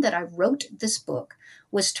reason that I wrote this book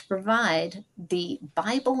was to provide the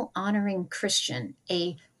Bible-honoring Christian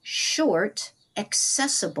a short,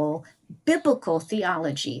 accessible, biblical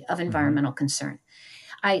theology of environmental concern.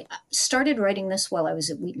 I started writing this while I was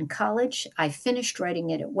at Wheaton College. I finished writing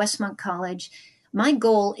it at Westmont College. My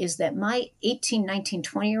goal is that my 18, 19,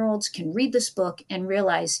 20-year-olds can read this book and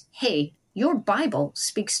realize, hey, your Bible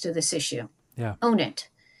speaks to this issue. Yeah. Own it.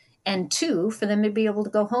 And 2, for them to be able to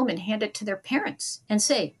go home and hand it to their parents and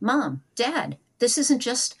say, Mom, Dad, this isn't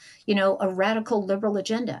just, a radical liberal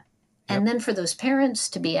agenda. And then for those parents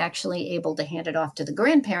to be actually able to hand it off to the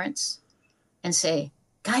grandparents and say,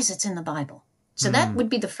 guys, it's in the Bible. So that would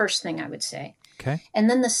be the first thing I would say. Okay. And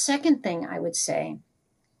then the second thing I would say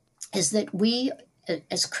is that we,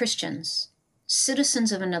 as Christians,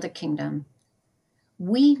 citizens of another kingdom,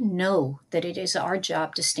 we know that it is our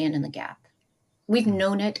job to stand in the gap. We've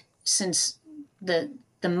known it since the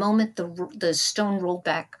moment the stone rolled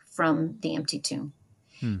back from the empty tomb.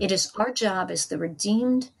 It is our job as the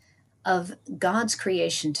redeemed of God's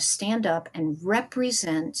creation to stand up and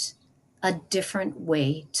represent a different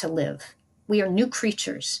way to live. We are new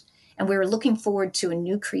creatures, and we're looking forward to a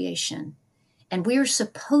new creation. And we are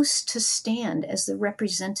supposed to stand as the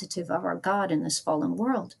representative of our God in this fallen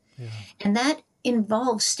world. Yeah. And that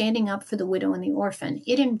involves standing up for the widow and the orphan.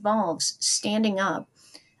 It involves standing up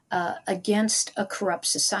against a corrupt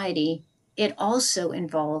society. It also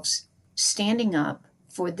involves standing up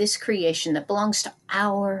for this creation that belongs to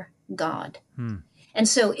our God. And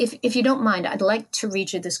so if you don't mind, I'd like to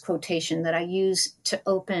read you this quotation that I use to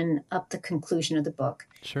open up the conclusion of the book.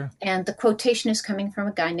 Sure. And the quotation is coming from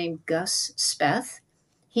a guy named Gus Speth.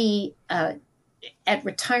 He, at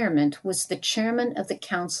retirement, was the chairman of the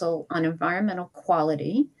Council on Environmental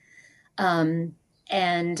Quality,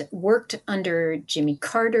 and worked under Jimmy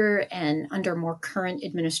Carter and under more current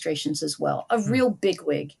administrations as well. A real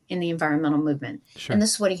bigwig in the environmental movement. Sure. And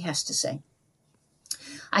this is what he has to say.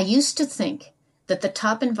 I used to think that the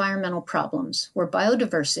top environmental problems were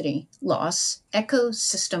biodiversity loss,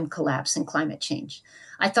 ecosystem collapse, and climate change.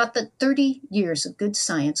 I thought that 30 years of good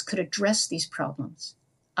science could address these problems.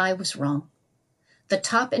 I was wrong. The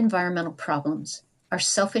top environmental problems are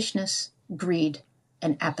selfishness, greed,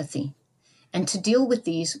 and apathy. And to deal with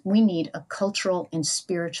these, we need a cultural and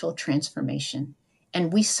spiritual transformation.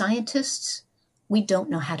 And we scientists, we don't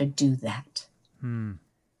know how to do that.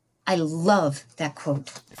 I love that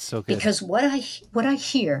quote. It's so good. Because what I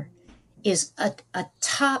hear is a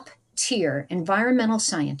top-tier environmental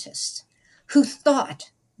scientist who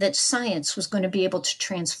thought that science was going to be able to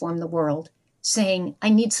transform the world, saying, I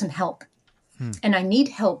need some help. And I need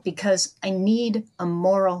help because I need a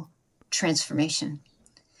moral transformation.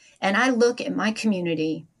 And I look at my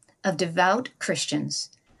community of devout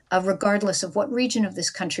Christians, regardless of what region of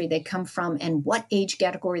this country they come from and what age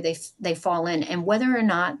category they fall in, and whether or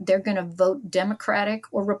not they're going to vote Democratic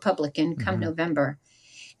or Republican come November.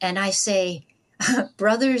 And I say,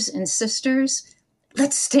 brothers and sisters,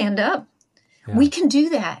 let's stand up. Yeah. We can do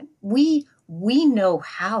that. We know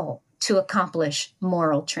how to accomplish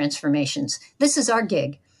moral transformations. This is our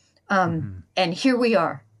gig. And here we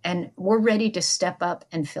are. And we're ready to step up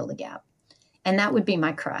and fill the gap. And that would be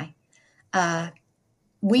my cry.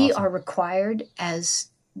 We are required as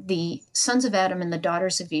the sons of Adam and the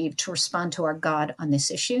daughters of Eve to respond to our God on this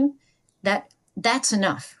issue. That's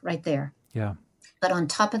enough right there. Yeah. But on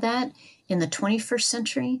top of that, in the 21st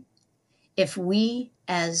century, if we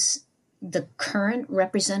as the current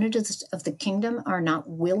representatives of the kingdom are not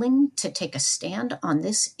willing to take a stand on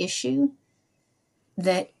this issue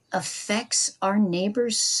that affects our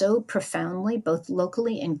neighbors so profoundly, both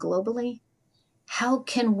locally and globally, how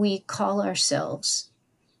can we call ourselves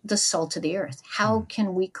the salt of the earth? How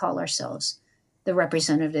can we call ourselves the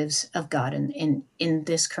representatives of God in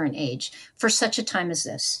this current age for such a time as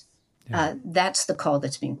this? Yeah. That's the call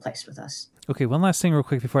that's being placed with us. Okay, one last thing real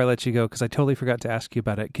quick before I let you go, because I totally forgot to ask you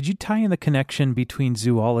about it. Could you tie in the connection between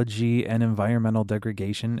zoology and environmental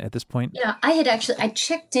degradation at this point? Yeah, I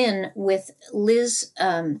checked in with Liz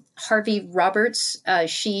Harvey Roberts.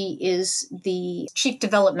 She is the Chief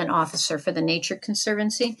Development Officer for the Nature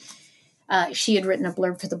Conservancy. She had written a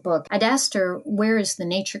blurb for the book. I'd asked her, where is the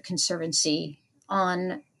Nature Conservancy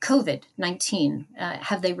on COVID-19?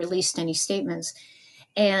 Have they released any statements?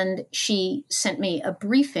 And she sent me a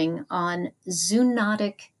briefing on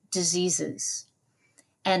zoonotic diseases.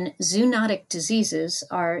 And zoonotic diseases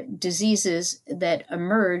are diseases that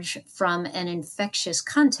emerge from an infectious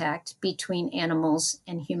contact between animals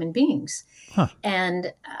and human beings. Huh.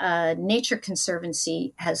 And Nature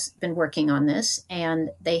Conservancy has been working on this, and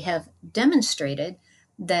they have demonstrated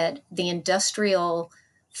that the industrial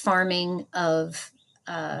farming of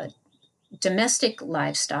domestic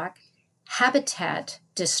livestock, habitat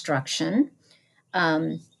destruction,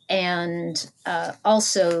 and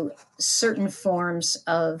also certain forms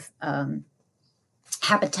of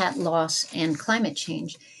habitat loss and climate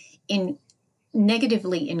change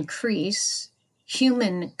negatively increase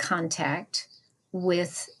human contact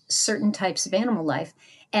with certain types of animal life,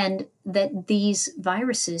 and that these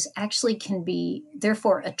viruses actually can be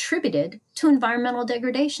therefore attributed to environmental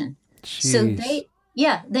degradation. Jeez. So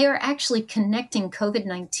they are actually connecting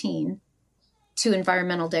COVID-19 to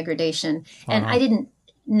environmental degradation. Uh-huh. And I didn't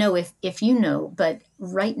know if you know, but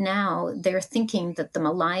right now they're thinking that the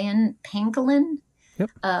Malayan pangolin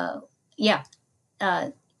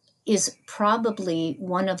is probably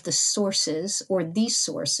one of the sources or the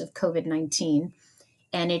source of COVID-19.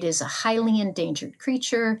 And it is a highly endangered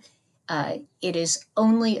creature. It is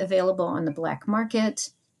only available on the black market.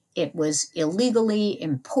 It was illegally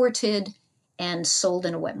imported and sold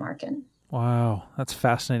in a wet market. Wow, that's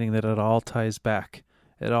fascinating that it all ties back.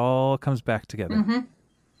 It all comes back together. Mm-hmm.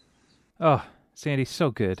 Oh, Sandy,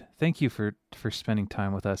 so good. Thank you for spending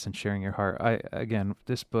time with us and sharing your heart.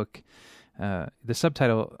 This book the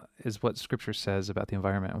subtitle is what Scripture says about the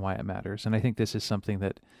environment and why it matters. And I think this is something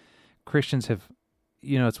that Christians have,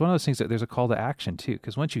 it's one of those things that there's a call to action too,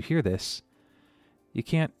 because once you hear this, you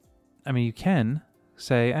can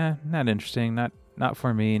say, not interesting, not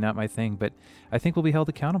for me, not my thing, but I think we'll be held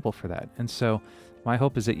accountable for that. And so my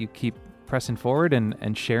hope is that you keep pressing forward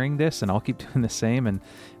and sharing this, and I'll keep doing the same. And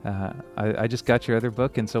I just got your other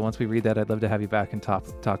book, and so once we read that, I'd love to have you back and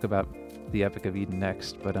talk about the Epic of Eden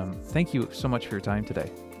next. But thank you so much for your time today.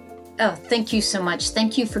 Oh, thank you so much.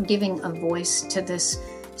 Thank you for giving a voice to this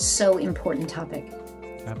so important topic.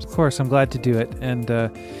 Of course, I'm glad to do it. And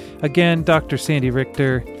again, Dr. Sandy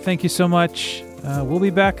Richter, thank you so much. We'll be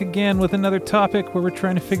back again with another topic where we're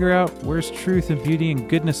trying to figure out where's truth and beauty and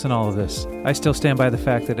goodness in all of this. I still stand by the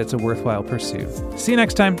fact that it's a worthwhile pursuit. See you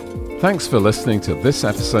next time. Thanks for listening to this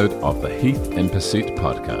episode of the Heath in Pursuit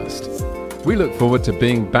podcast. We look forward to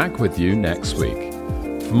being back with you next week.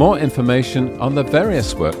 For more information on the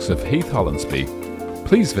various works of Heath Hollandsby,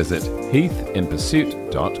 please visit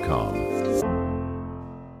heathinpursuit.com.